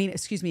 It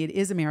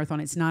is a marathon.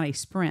 It's not a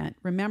sprint.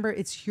 Remember,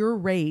 it's your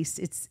race.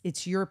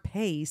 It's your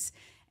pace.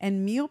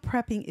 And meal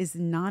prepping is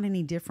not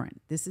any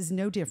different. This is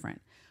no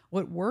different.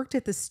 What worked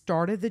at the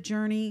start of the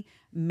journey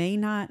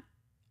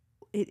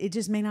it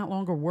just may not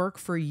longer work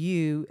for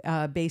you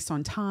based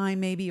on time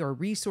maybe, or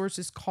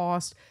resources,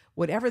 cost,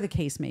 whatever the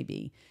case may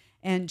be.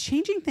 And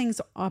changing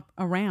things up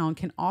around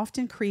can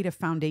often create a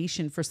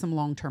foundation for some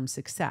long-term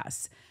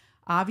success.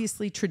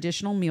 Obviously,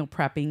 traditional meal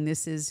prepping,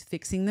 this is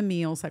fixing the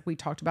meals like we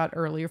talked about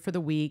earlier for the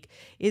week,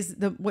 is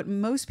what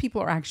most people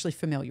are actually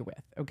familiar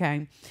with,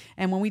 okay?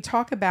 And when we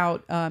talk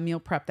about meal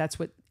prep, that's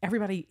what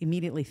everybody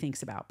immediately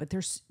thinks about. But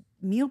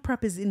meal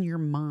prep is in your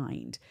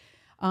mind.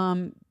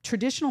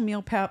 Traditional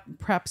meal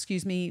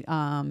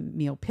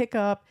meal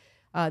pickup.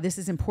 This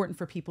is important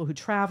for people who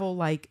travel,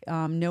 like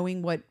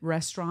knowing what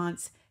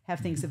restaurants have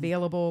things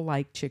available,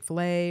 like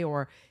Chick-fil-A,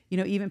 or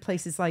even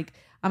places like,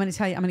 I'm going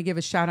to give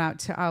a shout out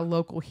to our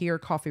local here,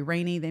 Coffee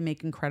Rainey. They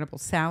make incredible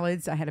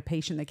salads. I had a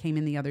patient that came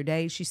in the other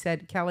day. She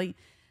said, Kelly,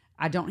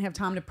 I don't have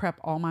time to prep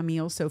all my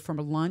meals. So for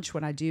lunch,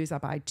 what I do is I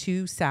buy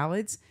 2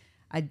 salads.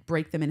 I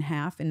break them in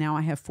half, and now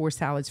I have 4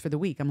 salads for the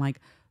week. I'm like,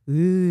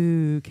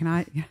 ooh,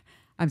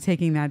 I'm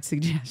taking that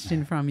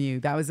suggestion from you.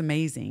 That was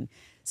amazing.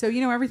 So,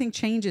 everything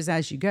changes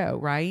as you go,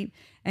 right?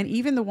 And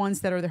even the ones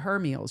that are her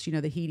meals,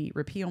 the heat,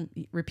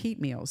 eat, repeat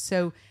meals.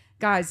 So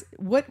guys,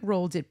 what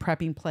role did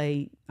prepping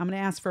play? I'm going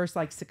to ask first,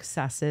 like,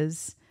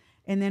 successes,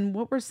 and then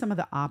what were some of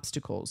the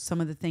obstacles, some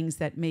of the things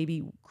that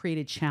maybe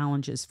created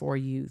challenges for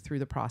you through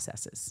the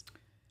processes?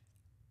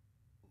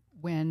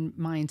 When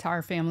my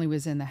entire family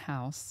was in the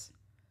house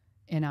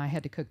and I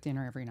had to cook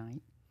dinner every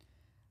night,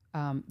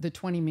 the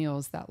 20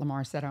 meals that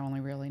Lamar said I only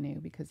really knew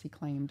because he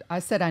claimed, I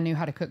said I knew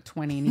how to cook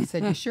 20, and he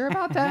said, you sure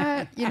about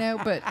that?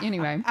 But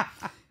anyway,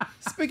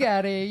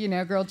 spaghetti,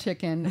 grilled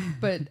chicken,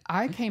 but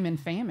I came in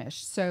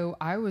famished. So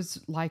I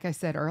was, like I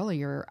said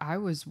earlier, I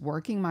was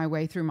working my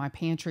way through my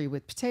pantry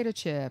with potato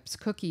chips,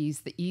 cookies,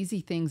 the easy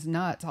things,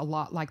 nuts, a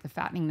lot like the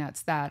fattening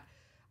nuts that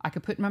I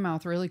could put in my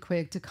mouth really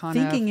quick to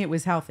thinking it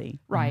was healthy.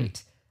 Right.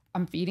 Mm-hmm.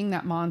 I'm feeding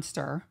that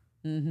monster.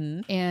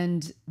 Mm-hmm.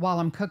 And while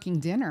I'm cooking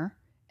dinner,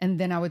 and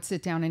then I would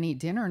sit down and eat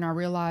dinner, and I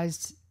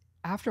realized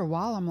after a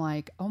while, I'm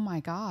like, oh my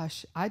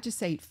gosh, I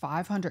just ate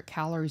 500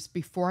 calories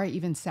before I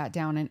even sat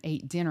down and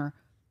ate dinner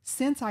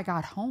since I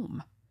got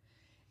home.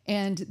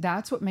 And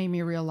that's what made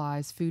me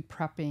realize food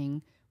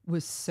prepping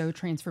was so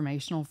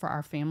transformational for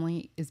our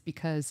family, is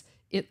because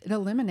it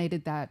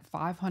eliminated that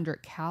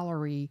 500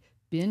 calorie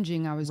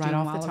binging I was Right doing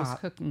off while the I was top.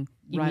 cooking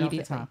Right off the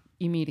immediately. top.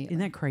 Immediately.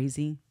 Isn't that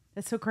crazy?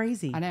 That's so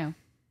crazy. I know.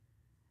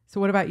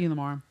 So what about you,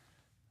 Lamar?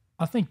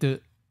 I think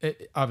that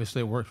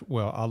obviously it worked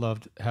well. I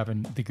loved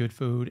having the good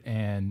food,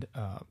 and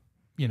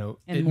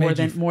And more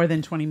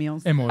than 20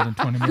 meals. and more than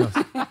 20 meals.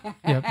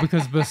 Yeah,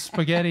 because the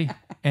spaghetti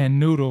and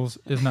noodles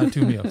is not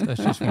 2 meals.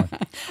 That's just one.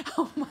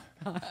 Oh my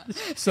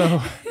gosh.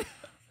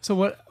 So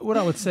what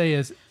I would say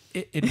is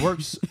it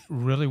works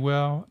really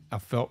well. I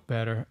felt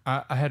better.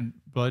 I had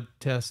blood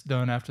tests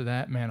done after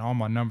that. Man, all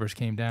my numbers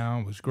came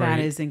down. It was great. That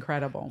is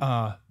incredible.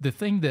 The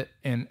thing that,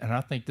 and I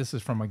think this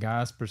is from a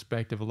guy's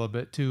perspective a little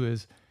bit too,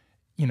 is,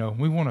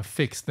 we want to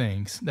fix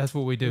things. That's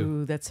what we do.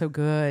 Ooh, that's so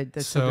good.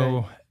 That's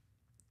so good.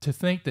 To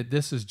think that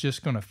this is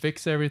just going to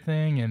fix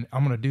everything and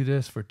I'm going to do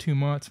this for 2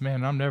 months,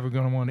 man, I'm never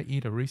going to want to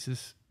eat a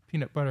Reese's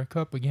peanut butter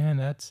cup again.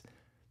 That's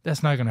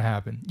not going to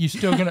happen. You're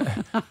still going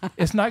to,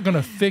 it's not going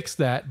to fix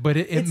that, but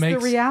it makes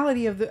the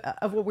reality of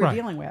what we're Right.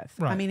 dealing with.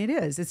 Right. I mean, it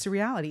is. It's the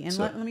reality. And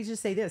So- let me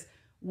just say this.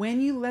 When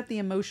you let the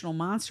emotional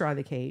monster out of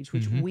the cage,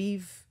 which Mm-hmm.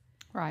 we've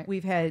Right.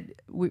 We've very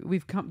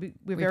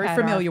had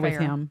familiar our with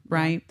fare. him,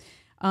 right?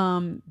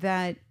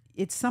 That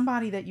it's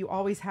somebody that you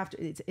always have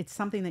to. It's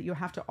something that you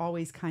have to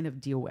always kind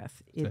of deal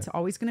with. It's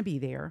always going to be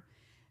there.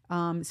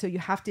 So you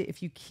have to,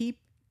 if you keep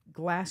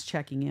glass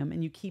checking him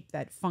and you keep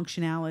that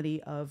functionality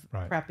of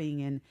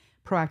prepping and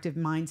proactive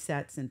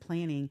mindsets and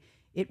planning,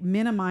 it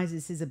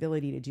minimizes his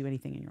ability to do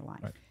anything in your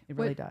life. Right. It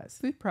really does.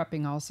 Food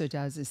prepping also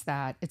does is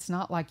that it's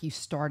not like you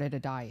started a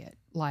diet,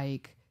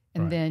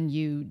 and then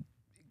you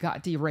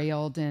got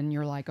derailed and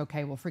you're like,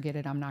 okay, well, forget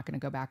it. I'm not going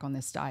to go back on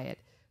this diet.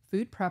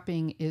 Food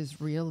prepping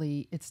is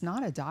really, it's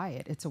not a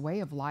diet. It's a way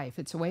of life.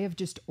 It's a way of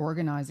just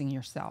organizing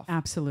yourself.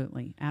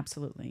 Absolutely.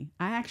 Absolutely.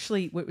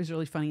 What was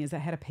really funny is I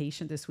had a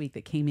patient this week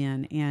that came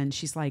in and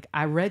she's like,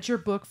 I read your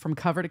book from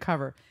cover to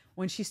cover.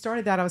 When she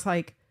started that, I was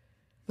like,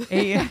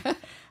 hey,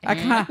 I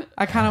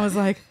kind of was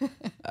like,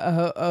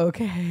 oh,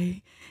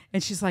 okay.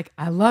 And she's like,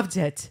 I loved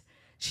it.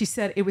 She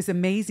said, it was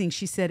amazing.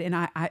 She said, and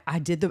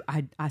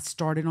I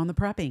started on the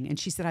prepping. And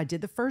she said, I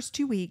did the first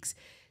 2 weeks.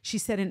 She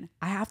said, and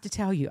I have to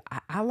tell you,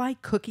 I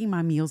like cooking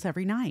my meals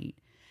every night.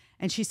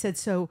 And she said,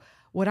 so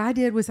what I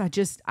did was I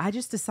just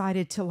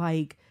decided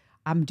to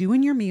I'm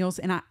doing your meals.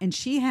 And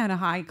she had a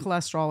high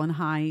cholesterol and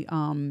high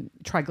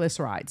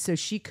triglycerides. So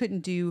she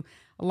couldn't do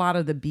a lot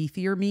of the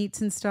beefier meats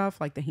and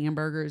stuff like the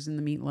hamburgers and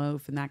the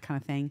meatloaf and that kind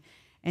of thing.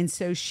 And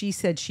so she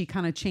said she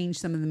kind of changed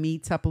some of the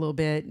meats up a little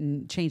bit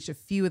and changed a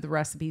few of the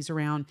recipes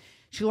around.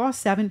 She lost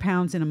 7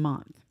 pounds in a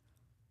month.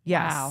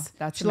 Yes. Wow,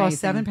 that's she amazing.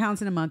 lost 7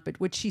 pounds in a month. But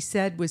what she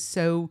said was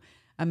so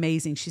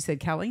amazing. She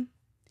said, Kelly,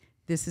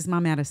 this is my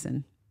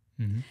medicine.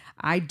 Mm-hmm.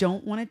 I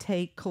don't want to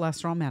take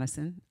cholesterol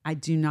medicine. I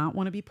do not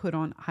want to be put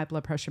on high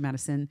blood pressure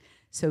medicine.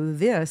 So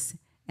this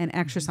and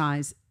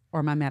exercise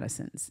are my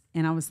medicines.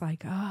 And I was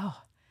like,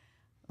 oh,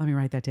 let me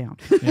write that down.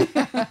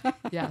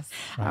 Yes.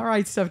 I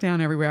write stuff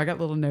down everywhere. I got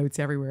little notes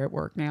everywhere at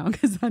work now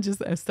because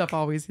that stuff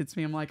always hits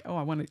me. I'm like, oh,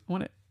 I want to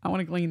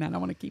glean that. I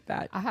want to keep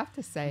that. I have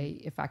to say,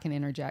 if I can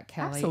interject,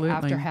 Kelly, Absolutely.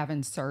 after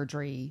having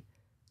surgery,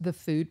 the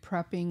food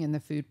prepping and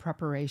the food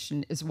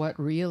preparation is what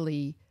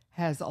really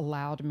has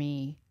allowed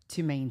me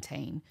to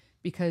maintain,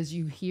 because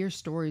you hear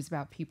stories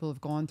about people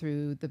who've gone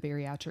through the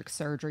bariatric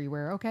surgery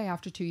where, okay,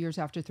 after 2 years,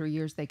 after 3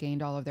 years, they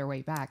gained all of their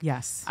weight back.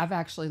 Yes. I've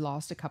actually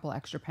lost a couple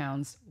extra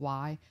pounds.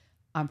 Why?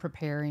 I'm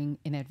preparing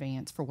in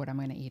advance for what I'm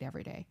going to eat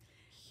every day.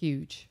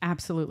 Huge.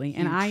 Absolutely.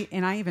 Huge.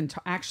 And I even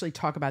actually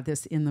talk about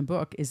this in the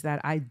book, is that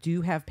I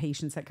do have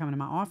patients that come into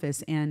my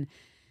office and,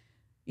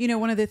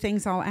 one of the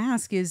things I'll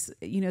ask is,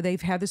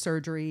 they've had the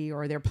surgery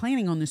or they're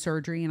planning on the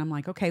surgery. And I'm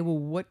like, okay, well,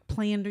 what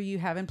plan do you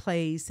have in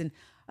place? And,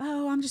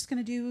 oh, I'm just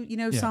going to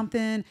do,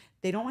 something.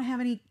 They don't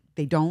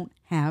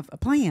have a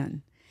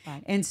plan.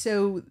 Right. And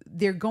so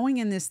they're going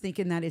in this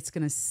thinking that it's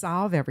going to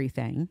solve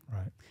everything.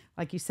 Right.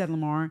 Like you said,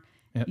 Lamar,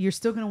 Yep. you're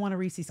still going to want a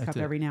Reese's cup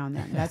every now and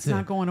then. That's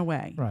not going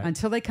away. Right.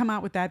 Until they come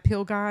out with that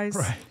pill, guys,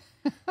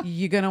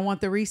 you're going to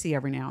want the Reese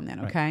every now and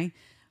then, okay? Right.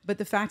 But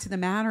the fact of the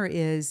matter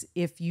is,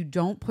 if you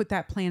don't put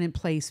that plan in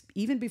place,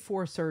 even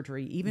before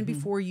surgery, even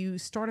before you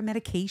start a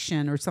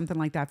medication or something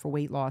like that for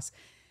weight loss,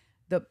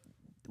 the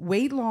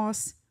weight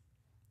loss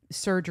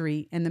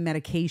surgery and the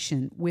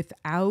medication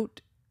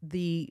without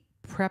the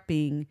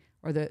prepping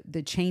or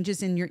the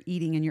changes in your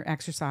eating and your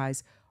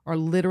exercise are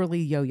literally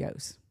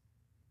yo-yos.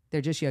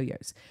 They're just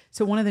yo-yos.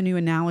 So one of the new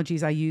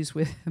analogies I use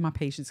with my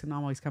patients, because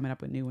I'm always coming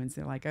up with new ones,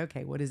 they're like,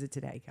 okay, what is it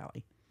today,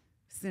 Kelly?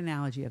 It's the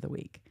analogy of the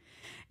week.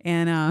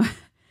 And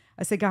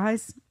I said,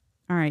 guys,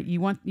 all right,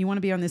 you want to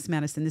be on this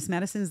medicine. This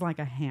medicine is like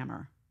a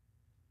hammer.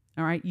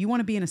 All right. You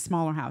want to be in a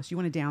smaller house. You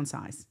want to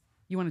downsize.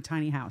 You want a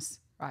tiny house.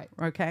 Right.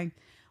 Okay.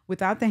 With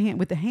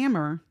the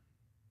hammer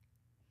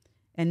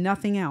and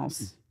nothing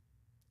else,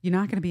 you're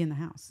not going to be in the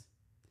house.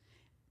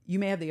 You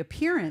may have the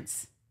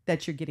appearance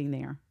that you're getting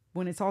there.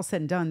 When it's all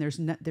said and done,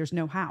 there's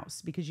no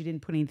house because you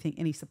didn't put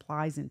any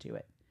supplies into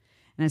it.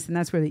 And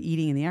that's where the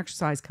eating and the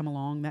exercise come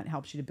along. That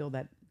helps you to build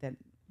that.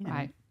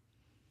 Right.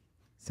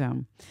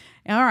 So,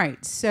 all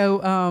right.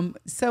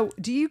 So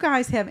do you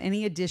guys have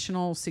any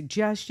additional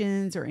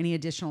suggestions or any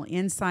additional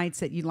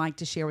insights that you'd like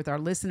to share with our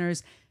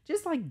listeners?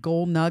 Just like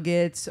gold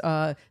nuggets,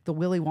 the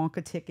Willy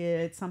Wonka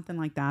ticket, something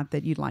like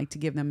that you'd like to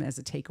give them as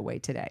a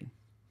takeaway today.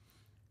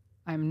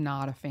 I'm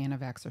not a fan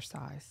of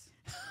exercise.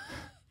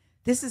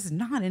 This is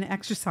not an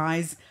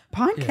exercise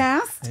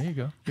podcast. Yeah, there you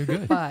go. You're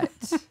good.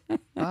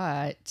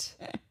 But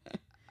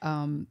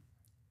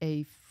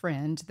a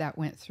friend that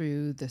went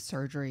through the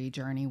surgery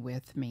journey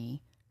with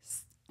me,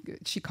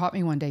 she caught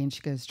me one day and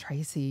she goes,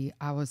 Tracy,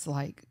 I was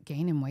like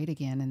gaining weight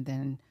again. And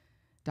then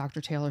Dr.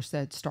 Taylor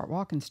said, start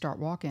walking.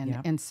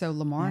 Yep. And so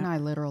Lamar and I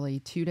literally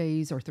 2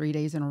 days or 3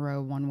 days in a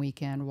row, one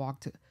weekend,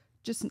 walked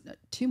just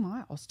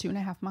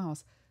 2.5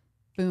 miles.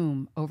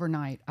 Boom.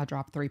 Overnight, I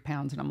dropped 3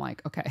 pounds and I'm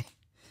like, okay.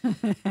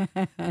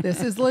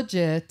 This is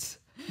legit.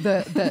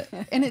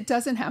 And it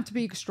doesn't have to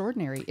be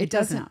extraordinary. It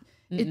doesn't.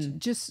 It's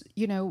just,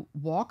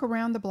 walk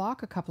around the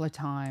block a couple of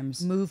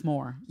times. Move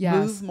more. Yes.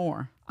 Move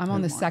more. I'm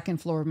on the more. second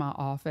floor of my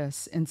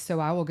office, and so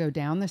I will go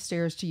down the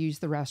stairs to use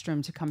the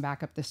restroom to come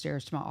back up the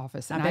stairs to my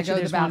office. And I bet go you to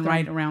there's the bathroom one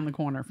right around the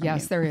corner from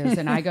Yes, you. there is.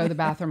 And I go to the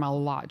bathroom a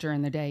lot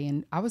during the day,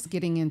 and I was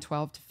getting in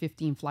 12 to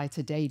 15 flights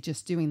a day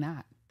just doing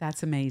that.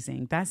 That's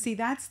amazing. That's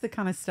the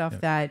kind of stuff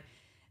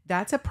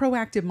that's a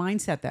proactive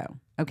mindset though.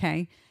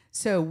 Okay.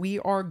 So we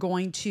are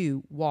going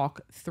to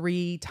walk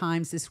 3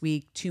 times this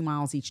week, 2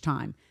 miles each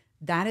time.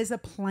 That is a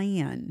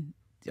plan.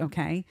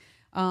 Okay.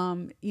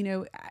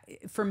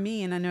 For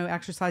me, and I know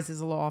exercise is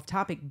a little off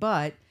topic,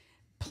 but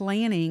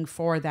planning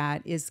for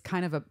that is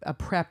kind of a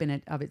prep in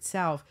it of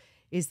itself.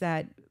 Is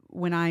that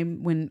when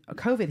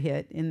COVID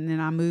hit and then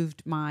I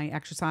moved my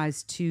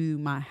exercise to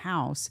my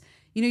house,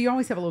 you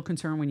always have a little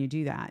concern when you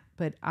do that,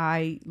 but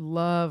I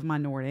love my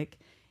Nordic.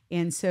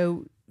 And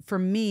so for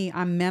me,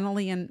 I'm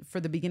mentally, and for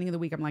the beginning of the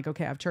week, I'm like,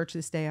 okay, I have church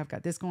this day. I've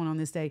got this going on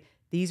this day.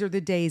 These are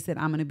the days that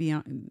I'm going to be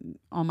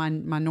on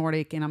my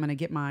Nordic, and I'm going to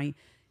get my,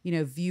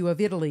 view of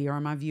Italy or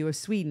my view of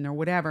Sweden or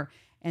whatever.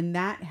 And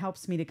that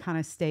helps me to kind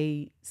of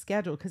stay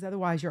scheduled, because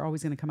otherwise you're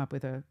always going to come up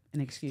with an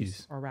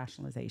excuse or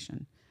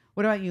rationalization.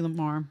 What about you,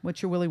 Lamar?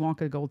 What's your Willy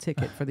Wonka gold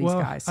ticket for these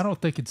guys? I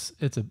don't think it's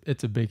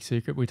a big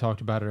secret. We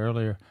talked about it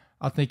earlier.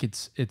 I think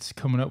it's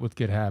coming up with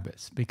good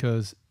habits,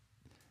 because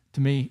to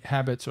me,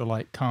 habits are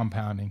like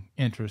compounding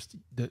interest.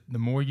 The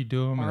more you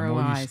do them, and the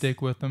more you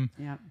stick with them,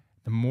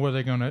 the more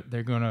they're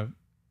gonna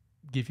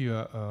give you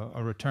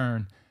a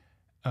return.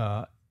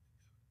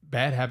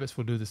 Bad habits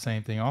will do the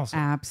same thing also.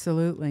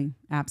 Absolutely.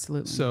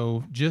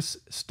 So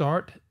just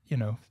start.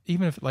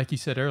 Even if, like you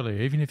said earlier,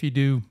 even if you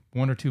do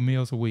 1 or 2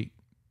 meals a week,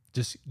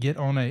 just get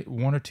on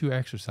 1 or 2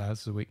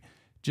 exercises a week.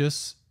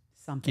 Just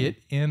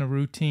get in a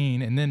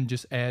routine, and then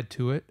just add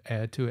to it,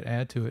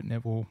 and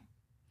it will.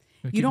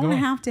 You don't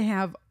have to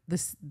have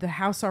the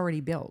house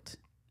already built.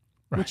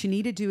 Right. What you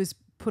need to do is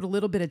put a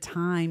little bit of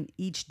time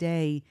each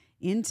day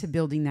into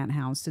building that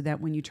house, so that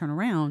when you turn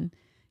around,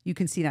 you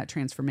can see that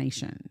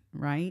transformation.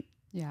 Right?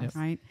 Yeah. Yep.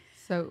 Right.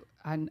 So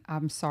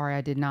I'm sorry,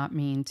 I did not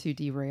mean to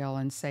derail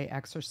and say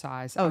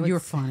exercise. Oh, you're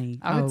funny.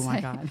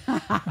 My God.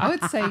 I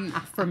would say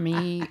for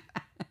me,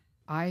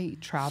 I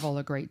travel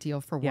a great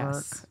deal for work.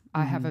 Yes.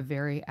 I have a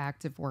very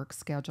active work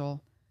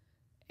schedule.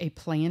 A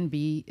plan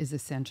B is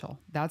essential.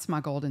 That's my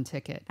golden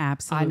ticket.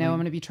 Absolutely. I know I'm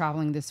going to be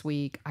traveling this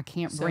week. I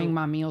can't bring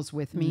my meals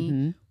with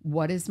me.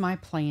 What is my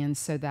plan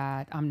so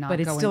that I'm not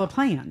But it's still a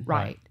plan.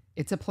 Right.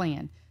 It's a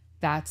plan.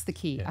 That's the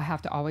key. Yeah. I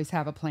have to always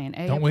have a plan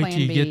A, Don't a wait plan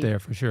till you B. get there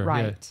for sure.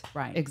 Right. Yeah.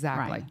 Right.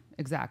 Exactly. Right.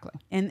 Exactly.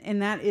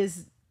 And that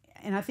is,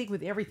 and I think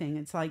with everything,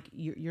 it's like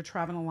you're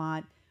traveling a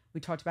lot.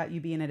 We talked about you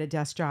being at a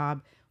desk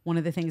job. One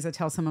of the things I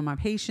tell some of my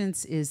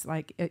patients is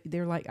like,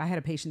 they're like, I had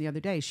a patient the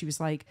other day. She was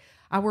like,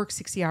 I work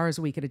 60 hours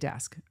a week at a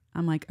desk.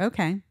 I'm like,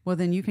 okay, well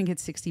then you can get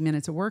 60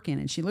 minutes of work in.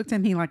 And she looked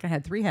at me like I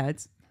had 3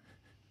 heads.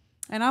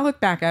 And I looked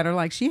back at her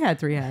like she had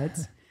 3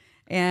 heads.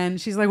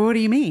 And she's like, well, what do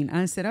you mean? And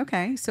I said,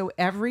 okay, so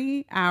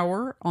every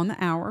hour on the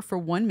hour for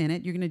 1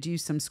 minute, you're going to do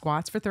some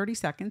squats for 30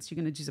 seconds. You're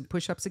going to do some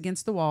push-ups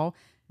against the wall.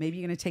 Maybe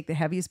you're going to take the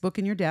heaviest book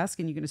in your desk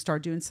and you're going to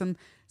start doing some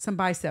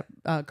bicep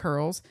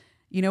curls.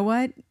 You know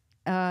what?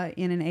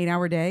 In an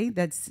 8-hour day,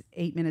 that's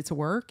 8 minutes of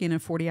work. In a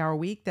 40-hour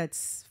week,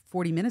 that's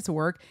 40 minutes of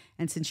work.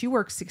 And since you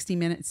work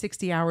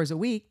 60 hours a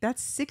week,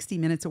 that's 60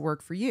 minutes of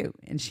work for you.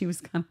 And she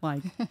was kind of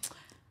like,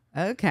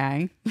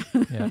 okay,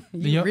 Yeah.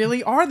 you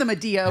really are the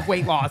Medea of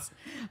weight loss.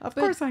 Of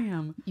course I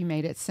am. You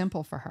made it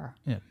simple for her.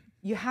 Yeah.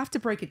 You have to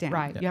break it down.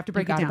 Right. You have to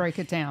break it gotta down. break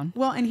it down.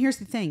 Well, and here's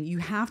the thing. You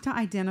have to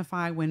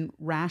identify when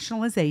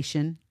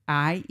rationalization,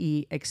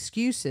 i.e.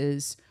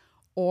 excuses,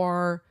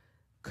 or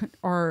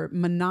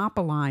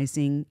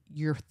monopolizing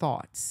your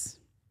thoughts.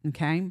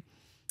 Okay.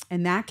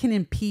 And that can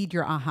impede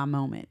your aha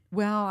moment.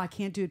 Well, I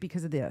can't do it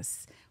because of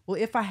this.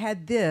 Well, if I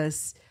had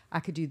this, I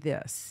could do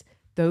this.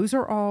 Those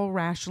are all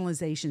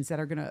rationalizations that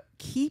are going to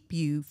keep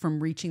you from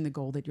reaching the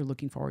goal that you're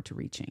looking forward to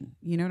reaching.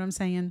 You know what I'm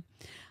saying?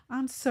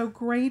 I'm so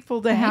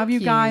grateful to have you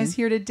guys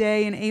here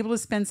today and able to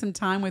spend some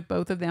time with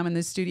both of them in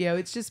the studio.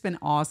 It's just been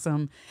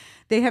awesome.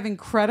 They have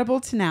incredible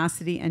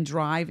tenacity and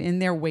drive in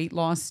their weight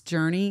loss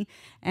journey.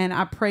 And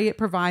I pray it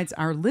provides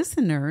our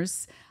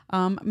listeners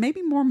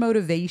maybe more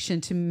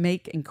motivation to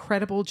make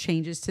incredible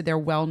changes to their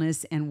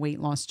wellness and weight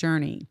loss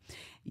journey.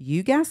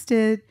 You guessed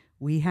it.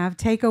 We have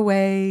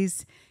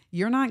takeaways.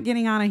 You're not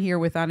getting out of here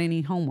without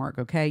any homework,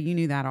 okay? You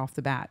knew that off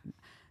the bat.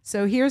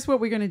 So here's what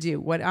we're going to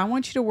do. What I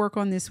want you to work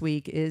on this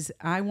week is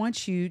I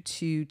want you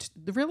to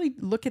really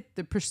look at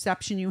the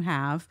perception you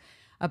have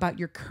about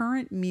your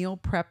current meal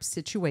prep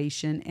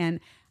situation and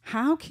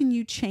how can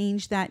you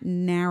change that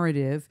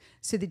narrative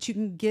so that you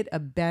can get a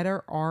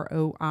better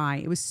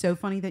ROI. It was so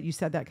funny that you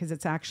said that because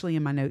it's actually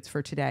in my notes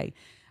for today.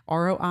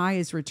 ROI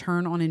is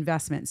return on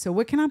investment. So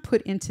what can I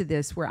put into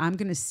this where I'm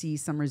going to see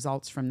some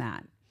results from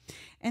that?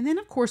 And then,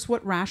 of course,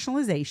 what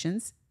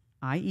rationalizations,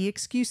 i.e.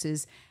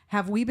 excuses,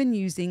 have we been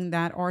using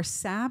that are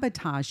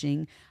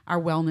sabotaging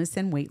our wellness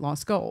and weight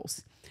loss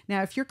goals?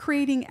 Now, if you're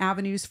creating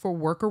avenues for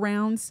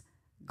workarounds,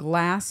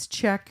 Glass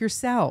check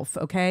yourself,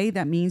 okay?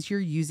 That means you're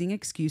using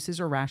excuses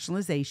or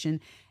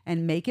rationalization,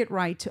 and make it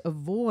right to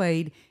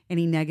avoid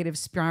any negative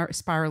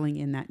spiraling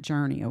in that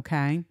journey,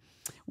 okay?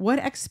 What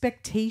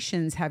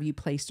expectations have you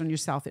placed on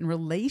yourself in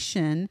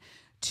relation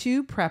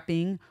to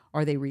prepping?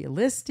 Are they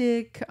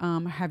realistic?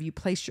 Have you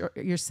placed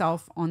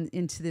yourself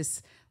into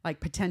this like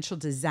potential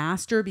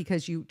disaster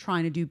because you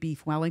trying to do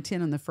beef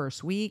Wellington in the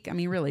first week? I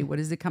mean, really, what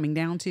is it coming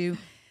down to?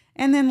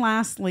 And then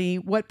lastly,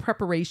 what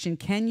preparation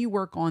can you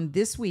work on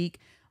this week?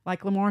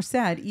 Like Lamar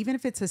said, even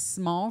if it's a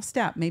small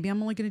step, maybe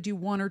I'm only going to do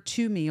 1 or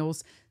 2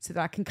 meals so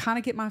that I can kind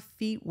of get my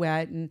feet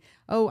wet. And,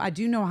 oh, I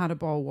do know how to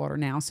boil water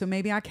now, so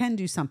maybe I can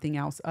do something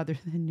else other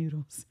than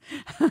noodles.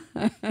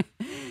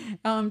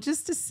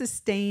 Just to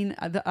sustain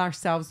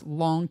ourselves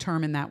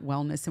long-term in that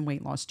wellness and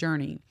weight loss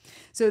journey.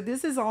 So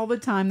this is all the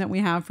time that we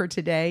have for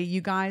today. You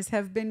guys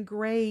have been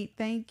great.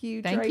 Thank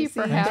you, Thank Tracy. you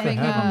for having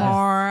us.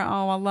 Lamar.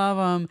 Oh, I love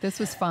them. This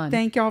was fun.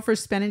 Thank y'all for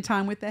spending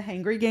time with the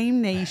Hangry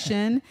Game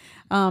Nation.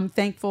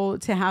 Thankful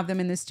to have them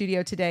in the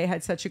studio today.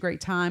 Had such a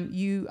great time.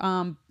 You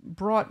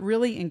brought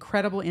really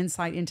incredible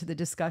insight into the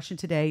discussion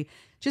today,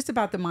 just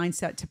about the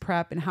mindset to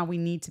prep and how we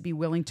need to be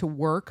willing to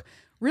work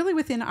really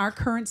within our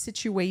current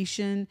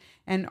situation.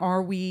 And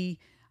are we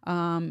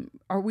in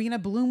a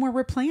bloom where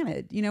we're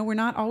planted? You know, we're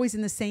not always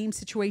in the same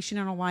situation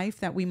in our life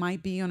that we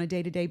might be on a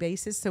day-to-day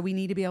basis. So we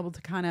need to be able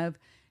to kind of,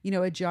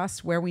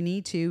 adjust where we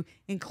need to,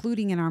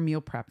 including in our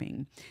meal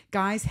prepping.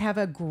 Guys, have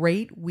a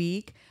great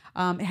week.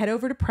 Head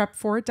over to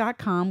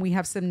prepforit.com. We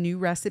have some new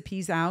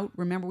recipes out.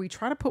 Remember, we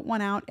try to put one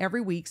out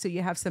every week so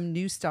you have some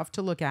new stuff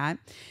to look at.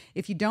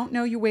 If you don't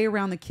know your way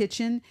around the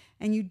kitchen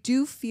and you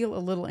do feel a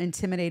little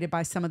intimidated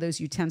by some of those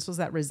utensils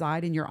that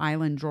reside in your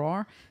island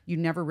drawer, you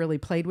never really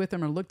played with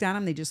them or looked at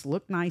them, they just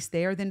look nice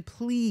there, then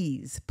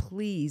please,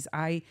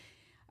 I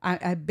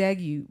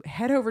beg you,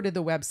 head over to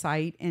the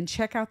website and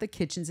check out the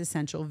Kitchen's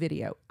Essential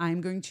video.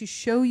 I'm going to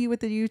show you what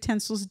the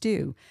utensils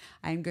do.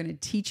 I'm going to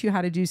teach you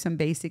how to do some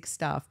basic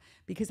stuff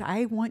because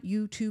I want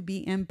you to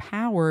be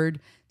empowered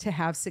to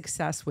have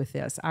success with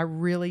this. I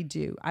really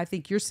do. I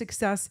think your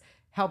success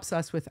helps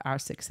us with our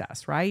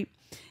success, right?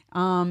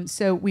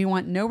 So we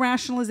want no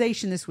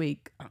rationalization this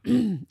week.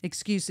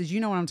 Excuses,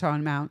 you know what I'm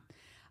talking about.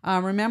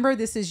 Remember,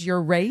 this is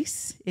your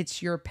race.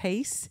 It's your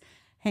pace.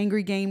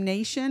 Hangry Game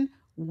Nation,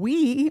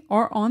 we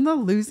are on the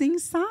losing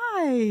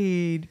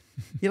side.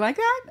 You like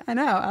that? I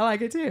know. I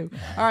like it too.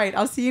 All right.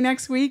 I'll see you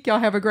next week. Y'all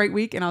have a great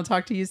week and I'll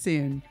talk to you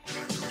soon.